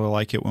particularly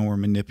like it when we're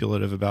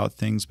manipulative about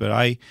things. But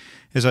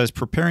as I was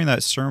preparing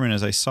that sermon,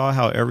 as I saw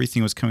how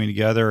everything was coming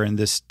together, and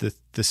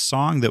the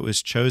song that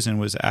was chosen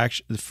was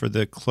actually for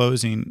the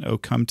closing, "Oh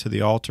Come to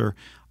the Altar."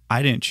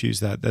 I didn't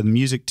choose that. The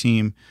music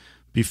team,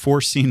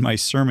 before seeing my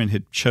sermon,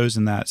 had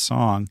chosen that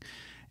song,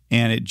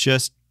 and it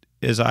just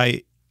as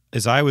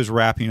I was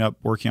wrapping up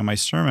working on my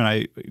sermon,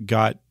 I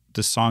got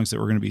the songs that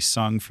were going to be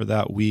sung for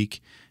that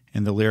week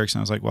and the lyrics, and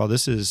I was like, "Well,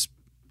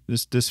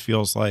 this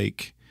feels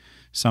like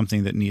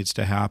something that needs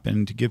to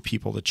happen to give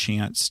people the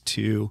chance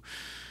to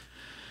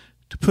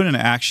put in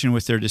action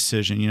with their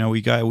decision."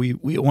 We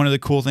one of the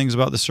cool things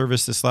about the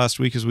service this last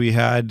week is we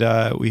had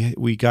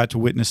we got to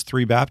witness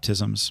 3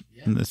 baptisms,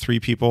 and the 3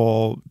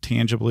 people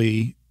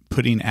tangibly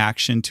putting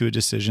action to a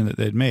decision that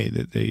they'd made,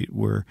 that they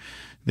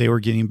were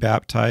getting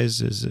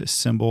baptized as a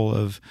symbol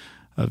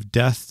of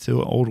death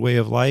to an old way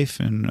of life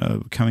and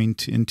coming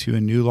into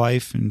a new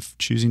life and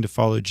choosing to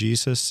follow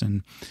Jesus,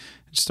 and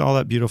just all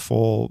that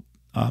beautiful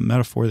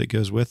metaphor that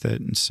goes with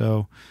it. And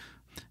so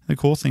the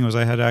cool thing was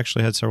I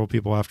had several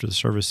people after the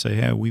service say,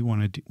 "Hey, we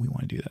want to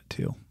do that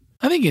too."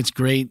 I think it's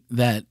great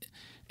that,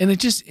 and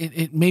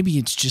it maybe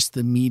it's just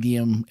the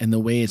medium and the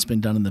way it's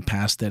been done in the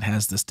past that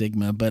has the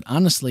stigma. But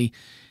honestly,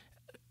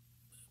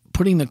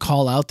 putting the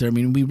call out there,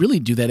 we really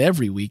do that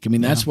every week.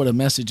 That's what a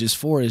message is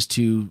for, is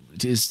to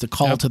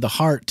call to the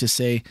heart to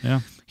say,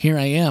 "Here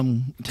I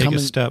am. Take a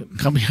step.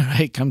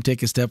 Come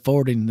take a step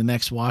forward in the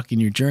next walk in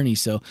your journey."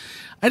 So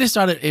I just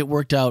thought it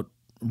worked out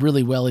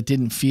really well. It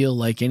didn't feel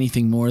like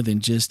anything more than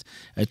just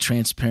a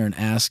transparent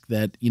ask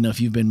that,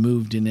 if you've been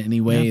moved in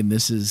any way and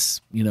this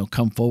is,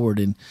 come forward.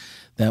 And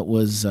that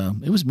was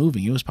it was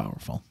moving. It was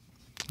powerful.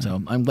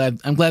 So I'm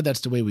glad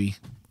that's the way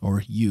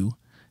you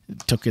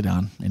took it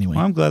on anyway.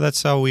 Well, I'm glad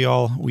that's how we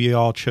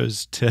all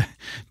chose to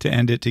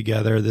end it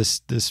together.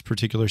 This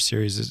particular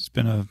series, it's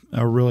been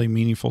a really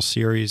meaningful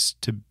series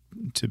to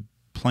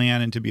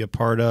plan and to be a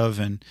part of,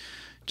 and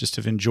just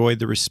have enjoyed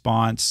the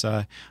response.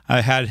 I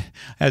had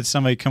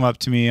somebody come up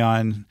to me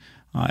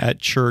at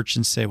church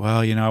and say, well,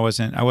 I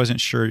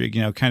wasn't sure,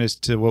 kind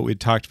of to what we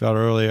talked about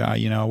earlier.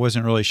 I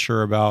wasn't really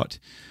sure about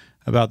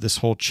this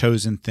whole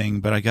chosen thing,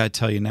 but I got to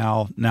tell you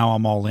now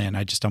I'm all in.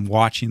 I'm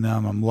watching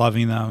them, I'm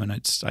loving them,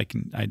 and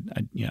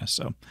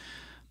so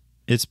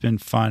it's been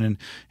fun. And,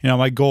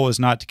 my goal is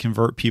not to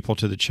convert people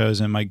to the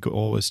chosen. My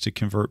goal is to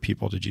convert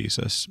people to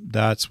Jesus.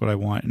 That's what I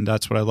want. And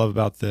that's what I love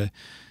about the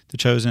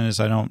chosen is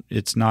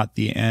it's not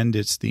the end.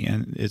 It's the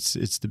end.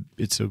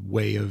 It's a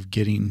way of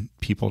getting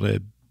people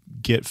to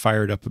get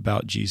fired up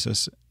about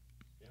Jesus.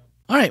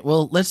 All right.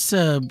 Well, let's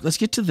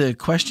get to the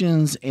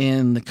questions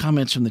and the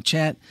comments from the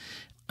chat.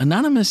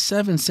 Anonymous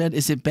 7 said,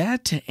 "Is it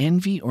bad to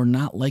envy or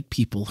not like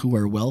people who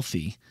are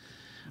wealthy?"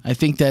 I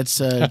think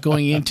that's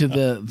going into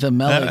the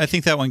Melech. I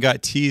think that one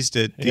got teased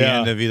at the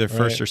end of either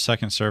first or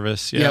second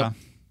service. Yeah. Yep.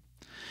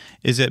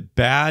 Is it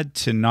bad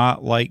to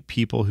not like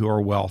people who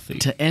are wealthy?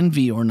 To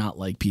envy or not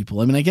like people.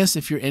 I mean, I guess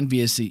if you're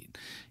envious, it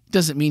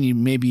doesn't mean you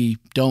maybe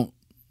don't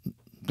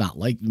not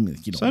like.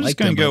 So I'm just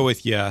going to go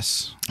with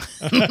yes.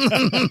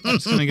 I'm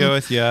just going to go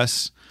with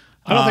yes.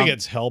 I don't think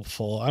it's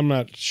helpful. I'm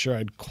not sure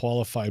I'd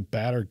qualify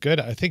bad or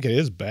good. I think it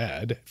is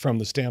bad from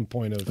the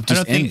standpoint of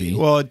just envy.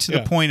 Well, to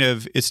the point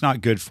of it's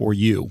not good for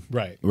you.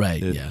 Right.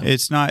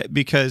 It's not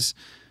because,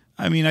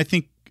 I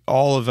think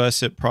all of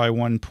us at probably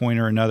one point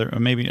or another, or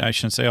maybe I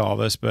shouldn't say all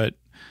of us, but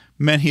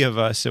many of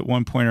us at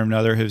one point or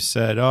another have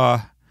said,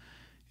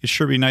 it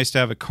sure be nice to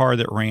have a car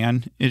that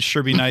ran. It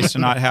sure be nice to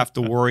not have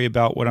to worry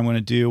about what I'm going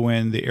to do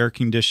when the air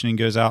conditioning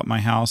goes out in my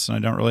house and I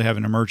don't really have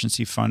an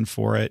emergency fund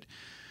for it.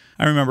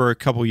 I remember a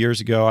couple years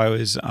ago, I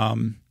was,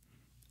 I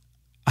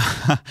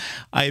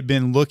had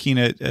been looking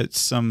at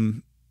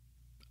some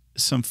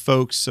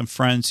folks, some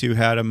friends who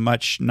had a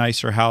much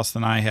nicer house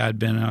than I had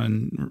been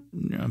on.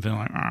 I've been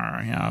like,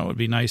 it would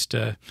be nice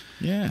to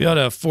be able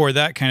to afford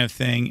that kind of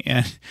thing.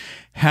 And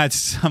had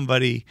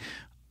somebody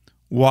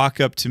walk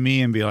up to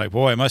me and be like,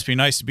 boy, it must be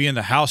nice to be in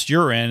the house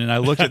you're in. And I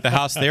looked at the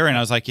house they're in.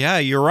 I was like, yeah,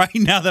 you're right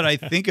now that I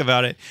think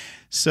about it.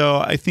 So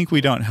I think we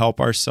don't help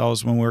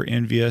ourselves when we're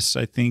envious.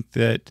 I think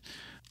that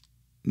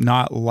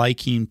not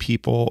liking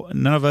people,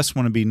 none of us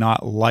want to be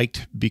not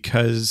liked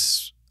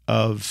because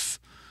of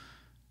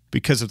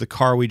the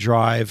car we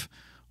drive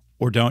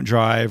or don't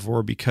drive,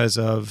 or because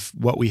of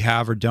what we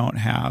have or don't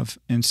have.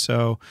 And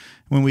so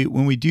when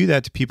we do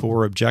that to people,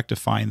 we're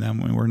objectifying them,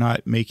 when we're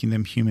not making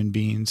them human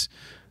beings.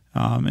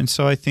 And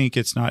so I think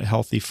it's not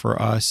healthy for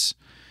us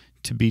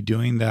to be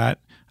doing that.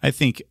 I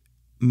think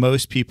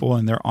most people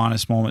in their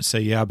honest moments say,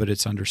 yeah, but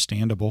it's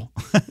understandable.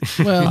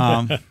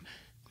 Well,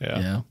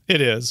 yeah,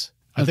 it is.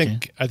 I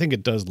think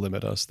it does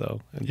limit us,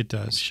 though. It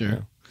does. Sure. Yeah.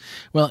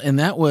 Well, and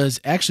that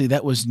was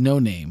no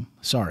name.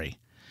 Sorry.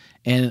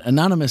 And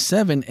Anonymous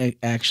 7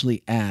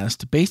 actually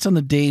asked, based on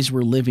the days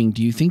we're living,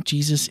 do you think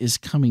Jesus is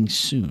coming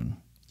soon?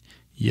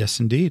 Yes,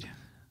 indeed.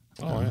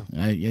 Oh,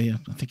 yeah.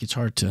 I think it's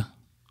hard to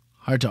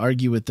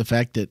argue with the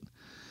fact that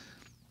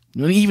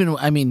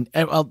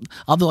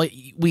although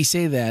we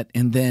say that,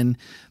 and then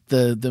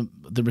the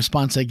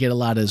response I get a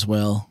lot as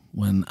well,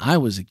 when I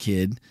was a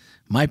kid,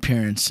 my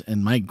parents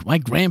and my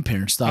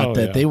grandparents thought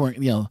they weren't,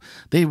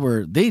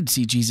 they'd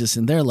see Jesus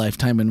in their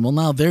lifetime, and well,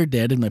 now they're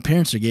dead and my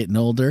parents are getting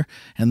older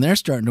and they're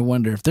starting to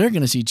wonder if they're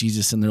going to see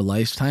Jesus in their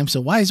lifetime. So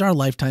why is our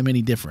lifetime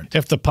any different?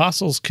 If the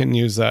apostles can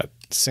use that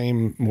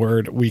same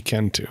word, we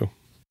can too.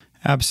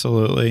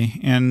 Absolutely.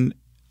 And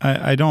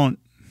I don't,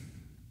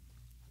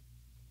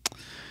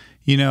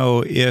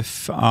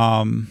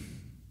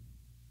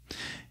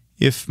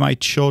 if my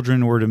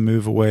children were to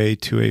move away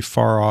to a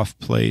far off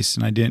place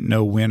and I didn't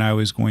know when I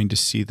was going to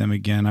see them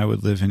again, I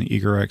would live in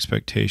eager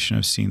expectation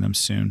of seeing them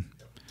soon.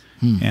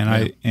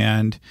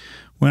 And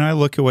when I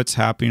look at what's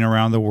happening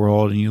around the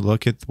world and you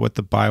look at what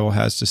the Bible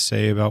has to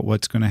say about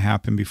what's going to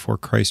happen before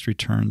Christ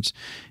returns,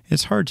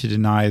 it's hard to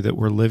deny that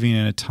we're living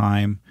in a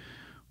time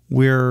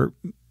where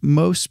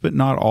most but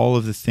not all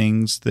of the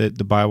things that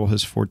the Bible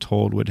has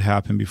foretold would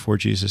happen before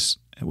Jesus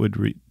would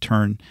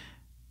return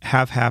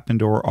have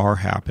happened or are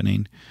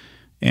happening.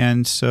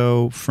 And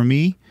so for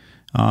me,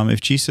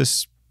 if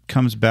Jesus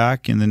comes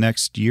back in the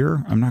next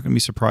year, I'm not going to be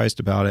surprised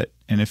about it.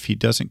 And if he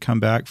doesn't come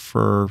back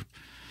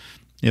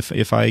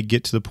if I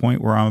get to the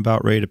point where I'm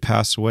about ready to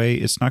pass away,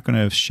 it's not going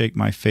to shake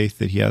my faith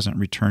that he hasn't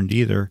returned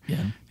either.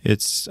 Yeah.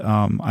 It's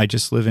I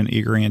just live in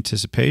eager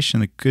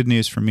anticipation. The good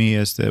news for me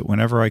is that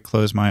whenever I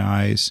close my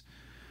eyes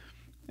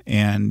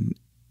and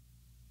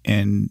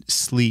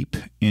sleep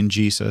in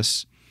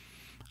Jesus,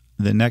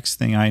 the next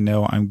thing I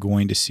know, I'm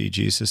going to see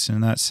Jesus. In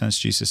that sense,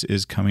 Jesus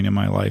is coming in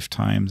my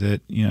lifetime.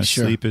 That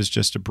Sure. Sleep is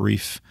just a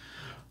brief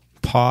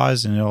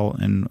pause,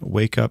 and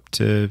wake up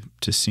to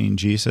seeing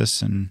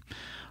Jesus, and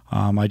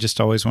I just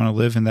always want to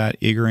live in that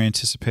eager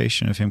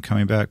anticipation of him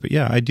coming back. But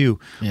yeah, I do.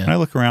 Yeah. When I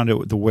look around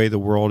at the way the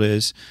world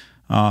is,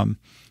 one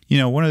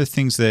of the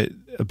things that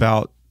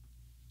about,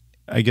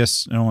 I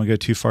guess I don't want to go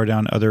too far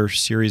down other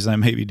series that I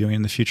may be doing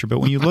in the future, but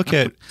when you look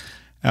at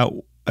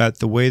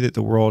the way that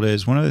the world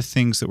is, one of the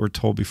things that we're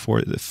told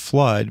before the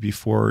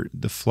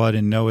flood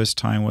in Noah's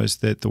time was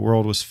that the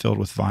world was filled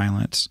with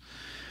violence.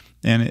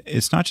 And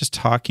it's not just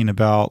talking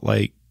about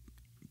like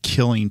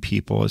killing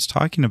people. It's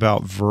talking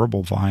about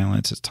verbal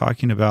violence. It's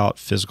talking about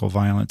physical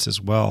violence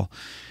as well.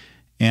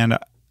 And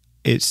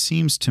it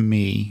seems to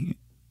me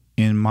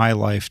in my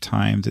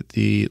lifetime that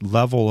the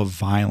level of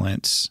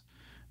violent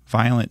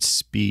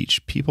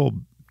speech, people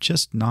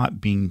just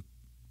not being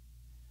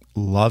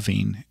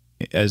loving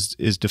as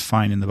is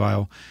defined in the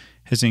Bible,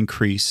 has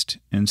increased.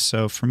 And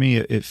so for me,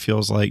 it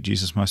feels like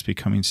Jesus must be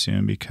coming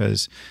soon,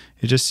 because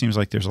it just seems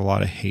like there's a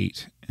lot of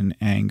hate and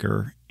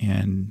anger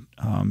and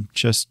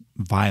just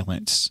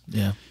violence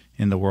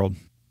in the world.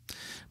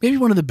 Maybe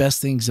one of the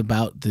best things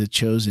about The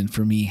Chosen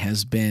for me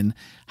has been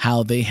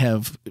how they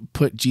have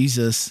put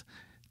Jesus,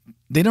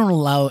 they don't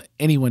allow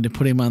anyone to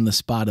put him on the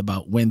spot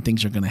about when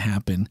things are going to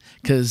happen,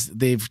 because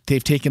they've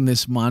taken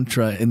this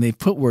mantra and they've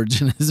put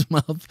words in his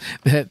mouth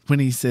that when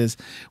he says,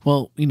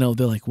 well,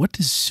 they're like, what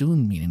does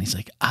soon mean? And he's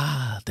like,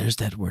 there's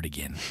that word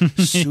again,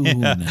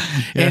 soon. And,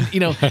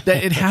 that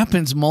it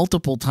happens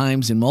multiple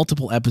times in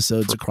multiple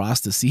episodes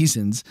across the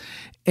seasons.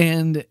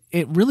 And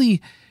it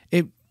really,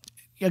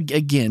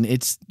 again,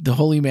 it's the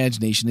whole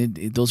imagination.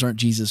 Those aren't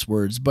Jesus'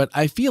 words, but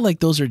I feel like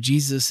those are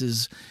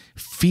Jesus's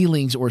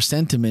feelings or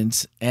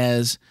sentiments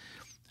as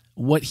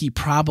what he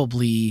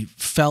probably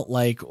felt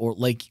like, or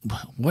like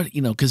what,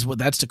 because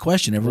that's the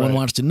question everyone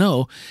wants to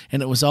know.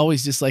 And it was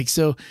always just like,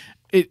 so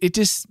it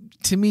just,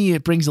 to me,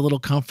 it brings a little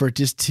comfort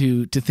just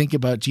to think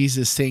about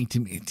Jesus saying to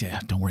me, yeah,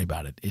 don't worry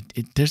about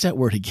it. There's that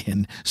word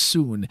again,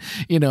 soon.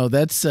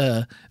 That's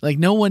like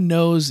no one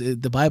knows.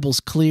 The Bible's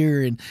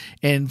clear.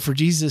 And for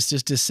Jesus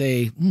just to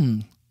say,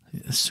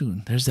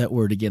 soon, there's that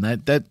word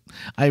again.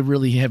 I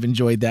really have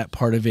enjoyed that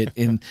part of it.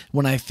 And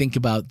when I think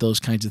about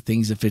those kinds of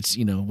things, if it's,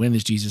 when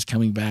is Jesus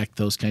coming back,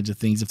 those kinds of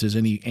things, if there's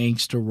any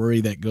angst or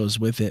worry that goes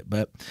with it.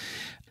 But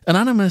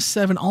Anonymous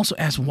 7 also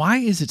asks, why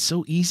is it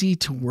so easy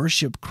to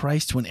worship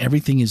Christ when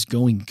everything is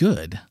going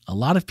good? A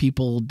lot of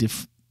people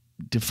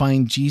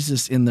define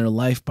Jesus in their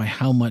life by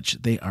how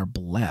much they are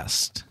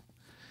blessed.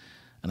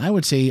 And I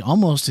would say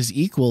almost as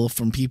equal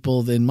from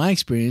people in my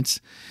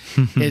experience.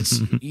 It's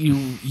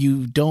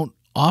you don't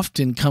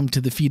often come to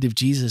the feet of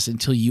Jesus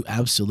until you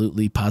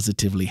absolutely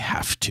positively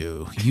have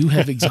to. You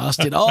have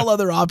exhausted all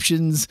other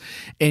options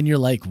and you're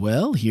like,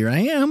 well, here I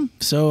am.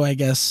 So I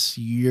guess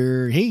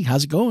hey,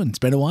 how's it going? It's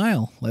been a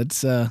while.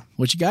 Let's,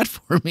 what you got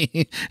for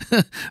me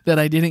that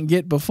I didn't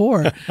get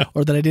before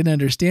or that I didn't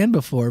understand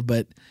before.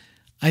 But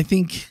I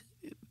think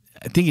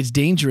it's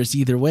dangerous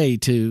either way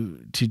to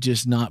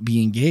just not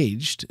be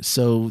engaged.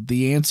 So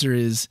the answer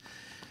is,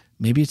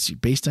 maybe it's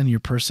based on your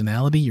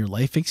personality, your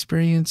life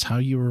experience, how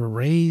you were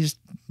raised,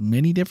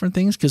 many different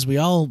things, because we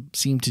all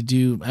seem to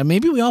do,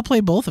 maybe we all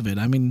play both of it.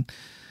 I mean,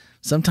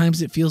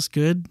 sometimes it feels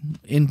good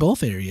in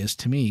both areas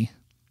to me.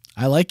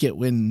 I like it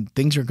when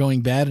things are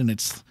going bad and I'm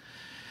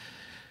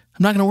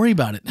not going to worry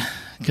about it,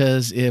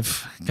 because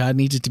if God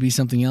needs it to be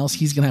something else,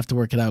 he's going to have to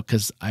work it out,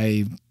 because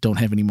I don't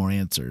have any more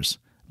answers.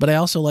 But I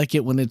also like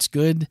it when it's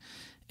good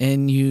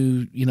and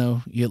you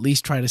at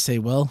least try to say,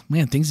 well,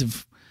 man, things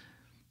have,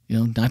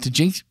 not to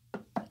jinx,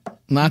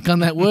 knock on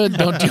that wood,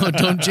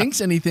 don't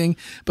jinx anything,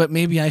 but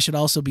maybe I should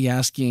also be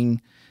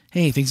asking,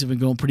 hey, things have been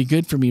going pretty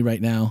good for me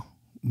right now.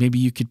 Maybe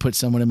you could put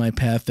someone in my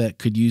path that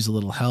could use a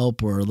little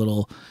help or a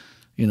little,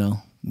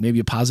 maybe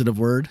a positive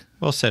word.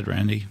 Well said,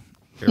 Randy.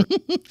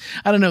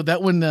 I don't know.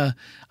 That one,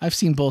 I've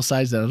seen both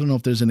sides of that. I don't know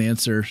if there's an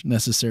answer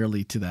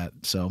necessarily to that.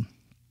 So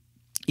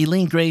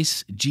Elaine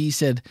Grace G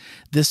said,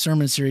 this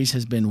sermon series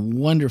has been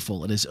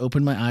wonderful. It has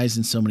opened my eyes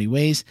in so many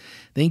ways.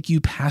 Thank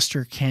you,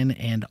 Pastor Ken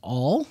and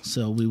all.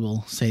 So we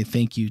will say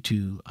thank you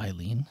to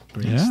Eileen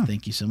Grace. Yeah.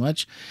 Thank you so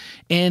much.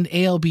 And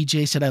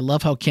ALBJ said, I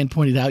love how Ken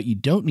pointed out you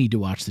don't need to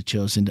watch The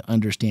Chosen to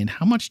understand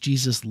how much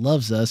Jesus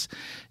loves us.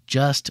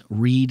 Just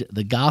read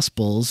the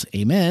Gospels.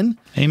 Amen.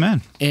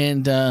 Amen.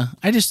 And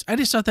I just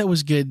thought that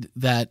was good,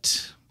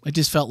 that I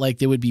just felt like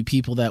there would be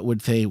people that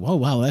would say, "Whoa,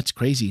 wow, that's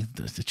crazy!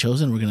 The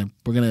Chosen.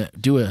 We're gonna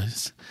do a."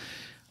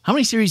 How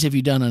many series have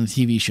you done on a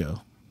TV show?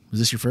 Was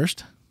this your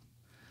first?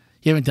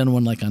 You haven't done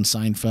one like on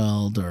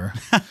Seinfeld or,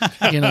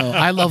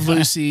 I Love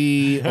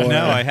Lucy. Or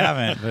no, I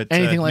haven't. But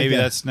anything like maybe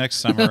that. That's next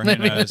summer. Who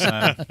knows?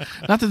 Not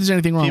that there's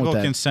anything wrong with that.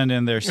 People can send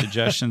in their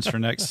suggestions for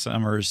next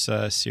summer's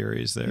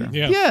series. There.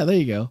 Yeah, there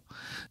you go.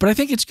 But I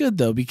think it's good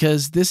though,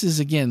 because this is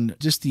again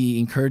just the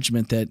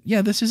encouragement that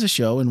this is a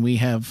show and we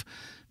have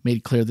made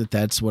it clear that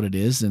that's what it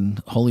is, and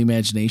holy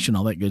imagination,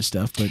 all that good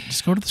stuff. But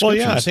just go to the scriptures. Well,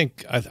 yeah, I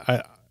think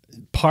I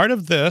part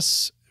of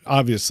this,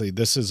 obviously,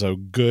 this is a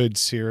good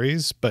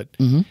series, but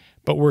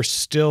we're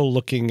still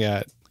looking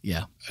at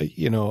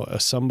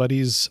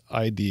somebody's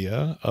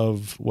idea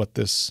of what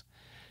this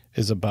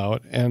is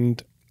about,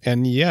 and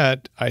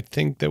yet I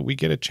think that we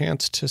get a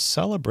chance to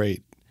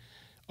celebrate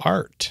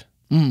art.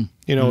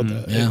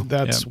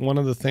 That's one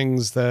of the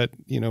things that,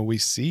 we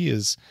see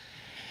is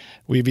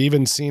we've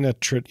even seen a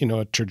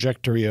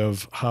trajectory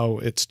of how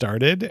it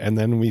started, and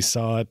then we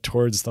saw it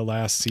towards the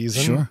last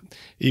season. Sure.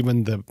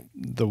 Even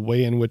the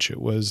way in which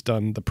it was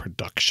done, the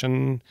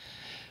production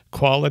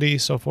quality,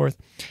 so forth.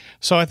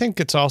 So I think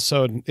it's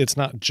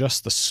not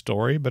just the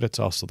story, but it's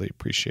also the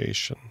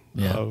appreciation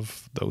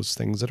of those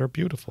things that are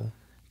beautiful.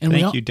 And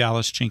Thank you,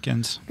 Dallas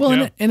Jenkins.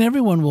 Well, and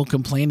everyone will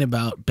complain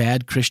about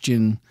bad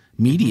Christian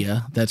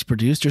media that's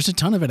produced. There's a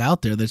ton of it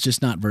out there that's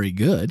just not very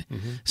good.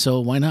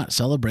 So why not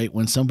celebrate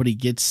when somebody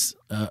gets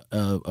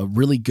a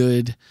really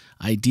good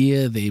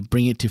idea, they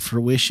bring it to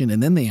fruition,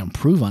 and then they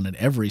improve on it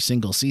every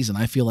single season.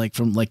 I feel like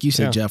like you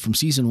said, Jeff, from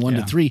season 1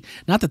 to 3,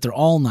 not that they're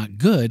all not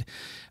good,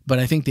 but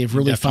I think they've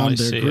really found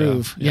their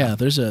groove.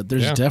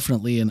 There's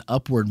definitely an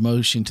upward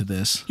motion to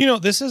this.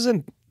 This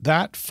isn't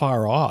that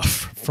far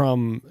off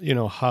from,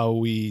 how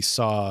we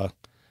saw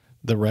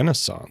the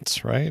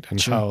Renaissance, right?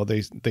 And how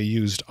they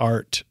used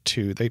art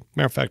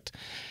matter of fact,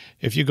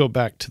 if you go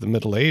back to the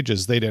Middle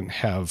Ages, they didn't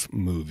have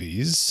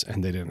movies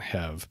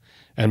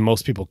and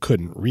most people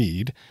couldn't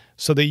read.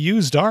 So they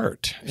used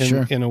art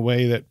in a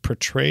way that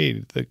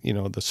portrayed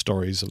the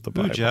stories of the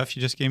Bible. Ooh, Jeff,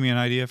 you just gave me an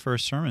idea for a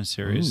sermon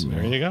series.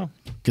 There you go.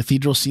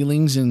 Cathedral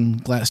ceilings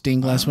and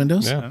stained glass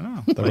windows? Yeah. I don't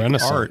know. The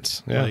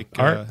Renaissance. Art.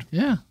 Art.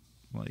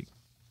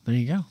 There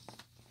you go.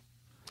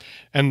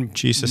 And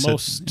Jesus,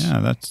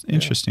 that's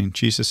interesting.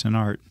 Jesus and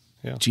art.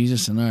 Yeah.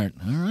 Jesus and art.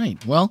 All right.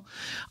 Well,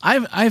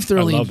 I've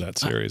thoroughly I love that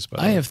series.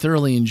 I have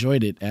thoroughly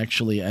enjoyed it,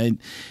 actually.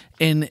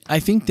 I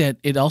think that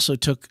it also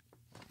took,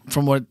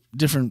 from what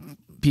different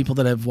people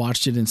that have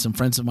watched it and some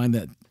friends of mine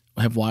that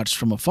have watched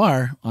from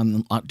afar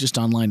on just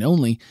online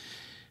only,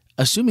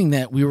 assuming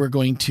that we were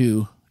going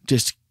to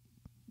just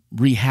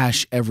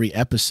rehash every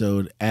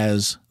episode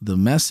as the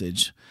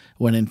message,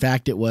 when in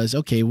fact it was,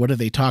 okay, what are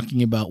they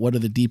talking about? What are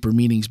the deeper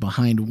meanings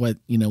behind what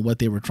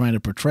they were trying to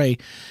portray?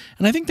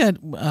 And I think that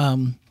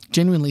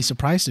genuinely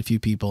surprised a few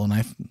people, and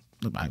I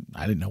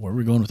didn't know where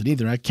we were going with it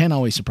either. Ken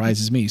always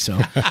surprises me, so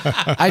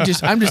I'm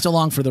just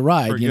along for the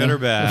ride. For good or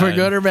bad. For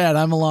good or bad,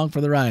 I'm along for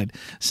the ride.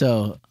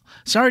 So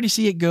sorry to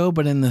see it go,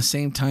 but in the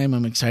same time,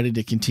 I'm excited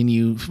to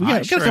continue. We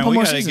got a couple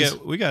more seasons.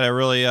 We got a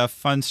really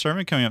fun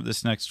sermon coming up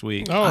this next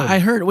week. Oh. I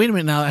heard. Wait a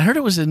minute now. I heard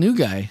it was a new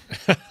guy.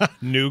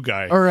 New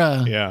guy. Or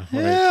yeah.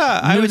 Right. Yeah,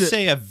 I would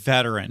say a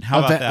veteron. How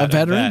about that? A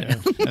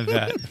veteran? A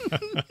vet.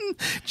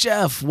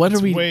 Jeff, what are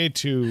we? Way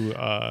too.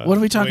 What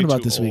are we talking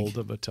about this week? Old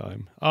of a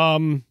time.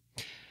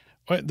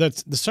 The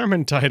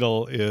sermon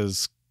title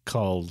is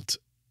called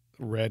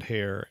 "Red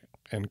Hair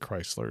and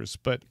Chryslers,"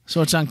 but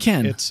so it's on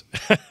Ken. It's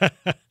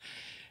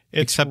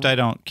Except I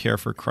don't care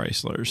for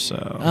Chrysler,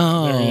 so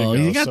oh,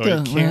 there you got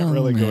so can't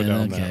really go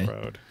down that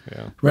road.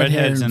 Yeah,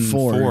 redheads and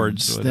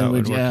Fords. So that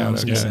would work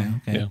out okay.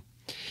 Yeah.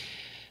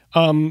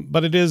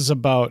 But it is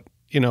about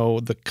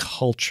the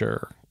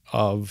culture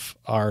of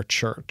our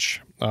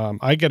church.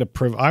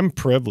 I'm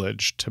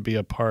privileged to be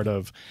a part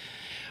of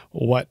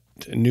what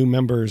new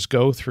members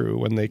go through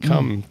when they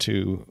come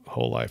to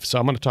WholeLife. So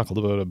I'm going to talk a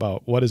little bit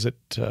about what does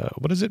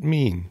it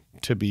mean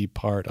to be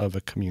part of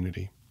a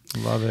community.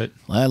 Love it.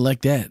 Well, I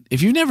like that.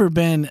 If you've never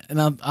been, and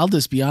I'll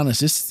just be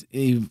honest,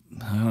 I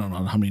don't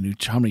know how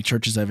many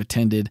churches I've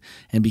attended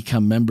and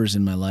become members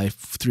in my life,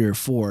 3 or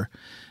 4,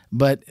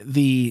 but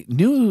the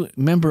new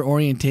member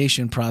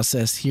orientation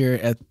process here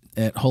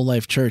at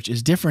WholeLife Church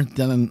is different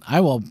than, I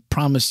will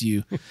promise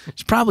you,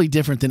 it's probably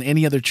different than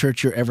any other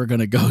church you're ever going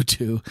to go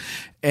to.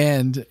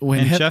 And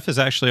Jeff is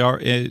actually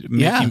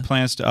making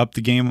plans to up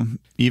the game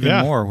even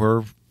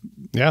more.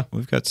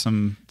 We've got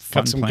some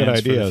fun plans good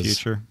ideas for the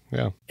future.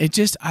 Yeah.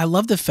 I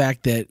love the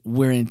fact that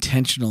we're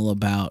intentional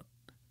about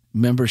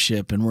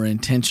membership and we're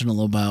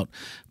intentional about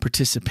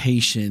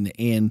participation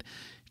and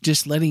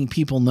just letting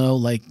people know,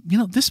 like,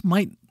 this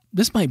might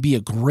be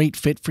a great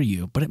fit for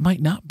you, but it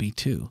might not be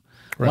too.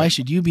 Right. Why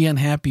should you be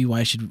unhappy?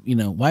 Why should we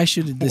be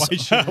unhappy?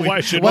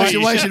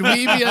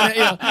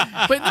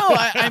 But no,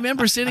 I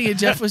remember sitting and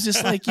Jeff was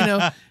just like,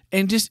 but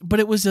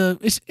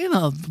it's in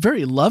a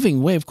very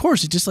loving way. Of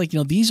course, it's just like,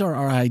 these are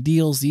our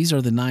ideals. These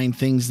are the 9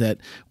 things that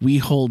we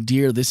hold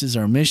dear. This is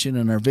our mission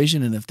and our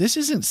vision. And if this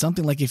isn't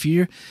something like, if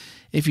you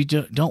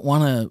don't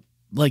want to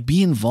like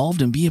be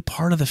involved and be a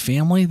part of the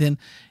family, then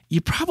you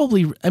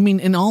probably,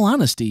 in all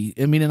honesty,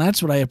 and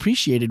that's what I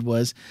appreciated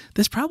was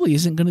this probably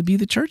isn't going to be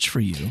the church for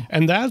you.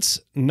 And that's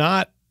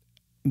not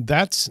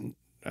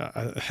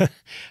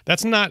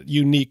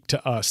unique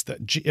to us.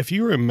 That if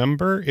you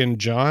remember in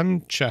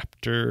John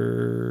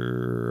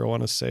chapter, I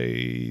want to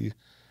say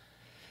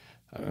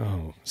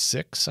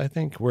 6, I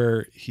think,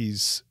 where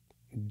he's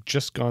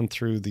just gone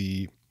through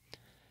the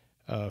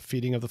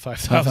feeding of the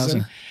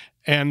 5,000.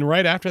 And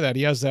right after that,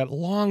 he has that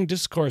long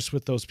discourse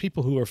with those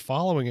people who are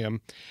following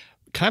him,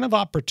 kind of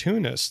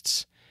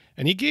opportunists.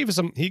 And he gives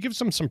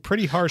them some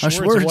pretty harsh words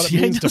of what it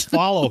means to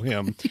follow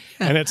him.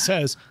 And it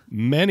says,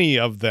 many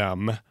of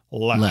them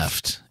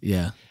left.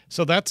 Yeah.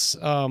 So that's,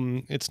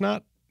 it's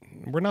not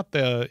we're not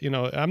the,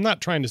 I'm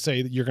not trying to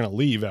say that you're going to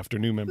leave after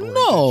new member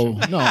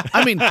orientation. No.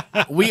 I mean,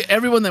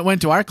 everyone that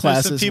went to our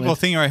classes. Some people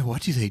thinking, right,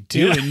 what do they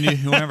do in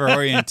new member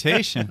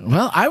orientation?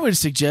 Well, I would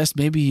suggest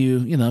maybe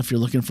if you're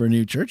looking for a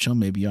new church home,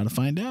 maybe you ought to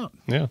find out.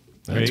 Yeah.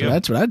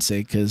 That's what I'd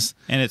say,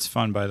 and it's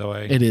fun, by the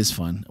way. It is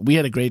fun. We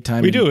had a great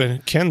time. We do,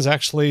 and Ken's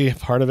actually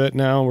part of it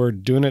now. We're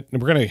doing it, and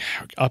we're going to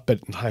up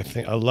it.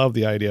 I love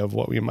the idea of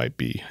what we might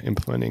be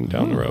implementing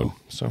down the road.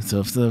 So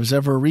if there's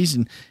ever a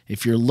reason,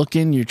 if you're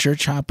looking, you're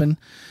church hopping,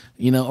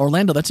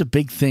 Orlando, that's a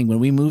big thing. When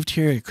we moved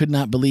here, I could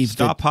not believe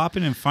Stop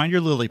hopping and find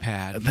your lily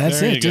pad. That's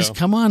there it. Just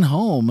come on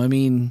home. I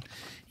mean,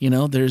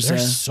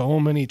 there's so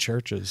many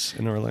churches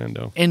in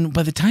Orlando, and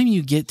by the time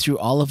you get through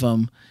all of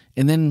them,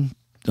 and then.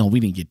 No,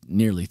 we didn't get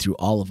nearly through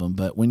all of them,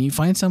 but when you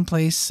find some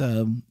place,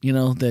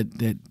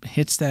 that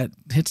hits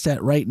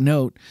that right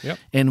note, yep.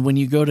 And when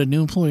you go to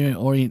new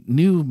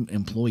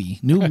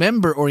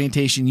member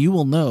orientation, you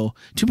will know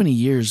too many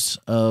years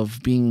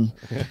of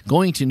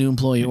going to new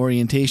employee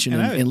orientation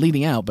and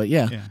leading out. But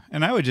yeah,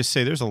 and I would just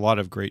say there's a lot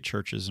of great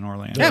churches in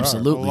Orlando.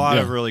 Absolutely, a lot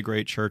of really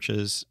great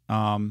churches.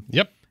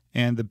 Yep.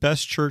 And the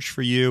best church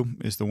for you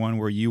is the one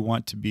where you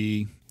want to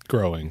be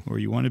growing, where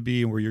you want to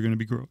be, and where you're going to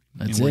be growing,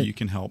 and where you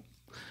can help.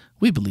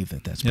 We believe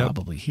that's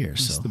probably here.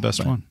 It's the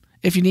best one.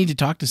 If you need to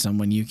talk to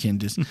someone, you can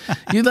just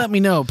you let me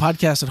know.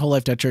 Podcast at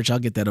WholeLife.Church. I'll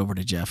get that over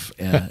to Jeff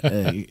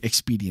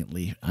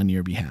expediently on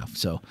your behalf.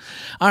 So,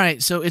 all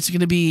right. So it's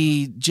going to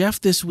be Jeff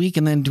this week,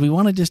 and then do we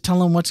want to just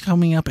tell him what's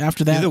coming up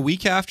after that? The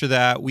week after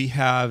that, we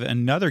have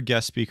another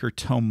guest speaker,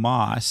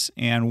 Tomas,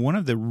 and one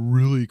of the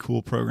really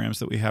cool programs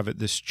that we have at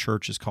this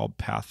church is called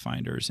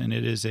Pathfinders, and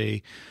it is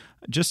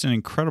just an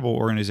incredible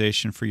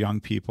organization for young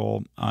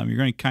people. You're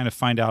going to kind of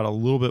find out a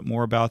little bit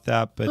more about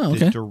that, but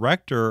the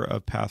director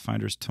of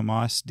Pathfinders,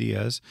 Tomas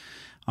Diaz,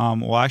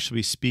 will actually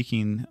be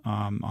speaking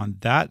on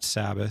that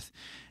Sabbath.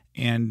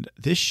 And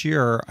this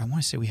year, I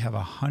want to say we have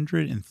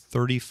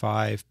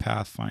 135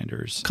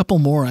 Pathfinders. A couple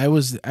more. I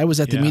was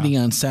at the meeting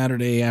on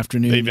Saturday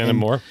afternoon. They've been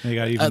more. They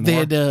got even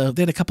more.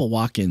 They had a couple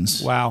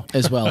walk-ins. Wow,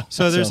 as well.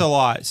 So there's a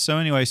lot. So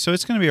anyway, it's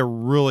going to be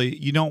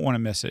you don't want to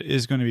miss it. It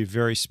is going to be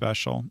very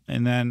special.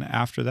 And then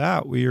after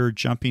that, we are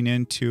jumping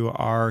into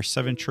our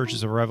 7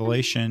 Churches of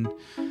Revelation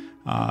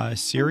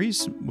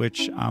series,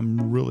 which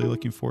I'm really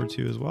looking forward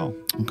to as well.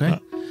 Okay.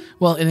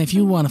 Well, and if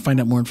you want to find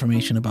out more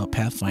information about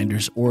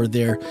Pathfinders or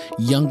their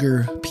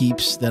younger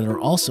peeps that are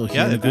also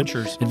here,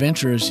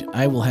 adventurers,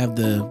 I will have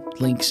the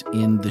links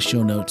in the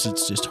show notes.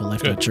 It's just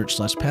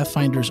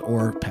WholeLife.Church/Pathfinders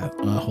or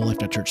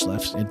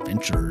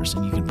WholeLife.Church/Adventurers,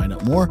 and you can find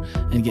out more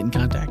and get in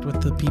contact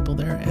with the people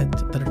there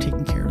that are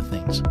taking care of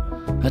things.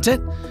 That's it.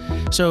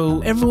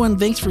 So everyone,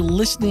 thanks for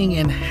listening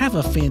and have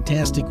a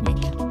fantastic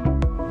week.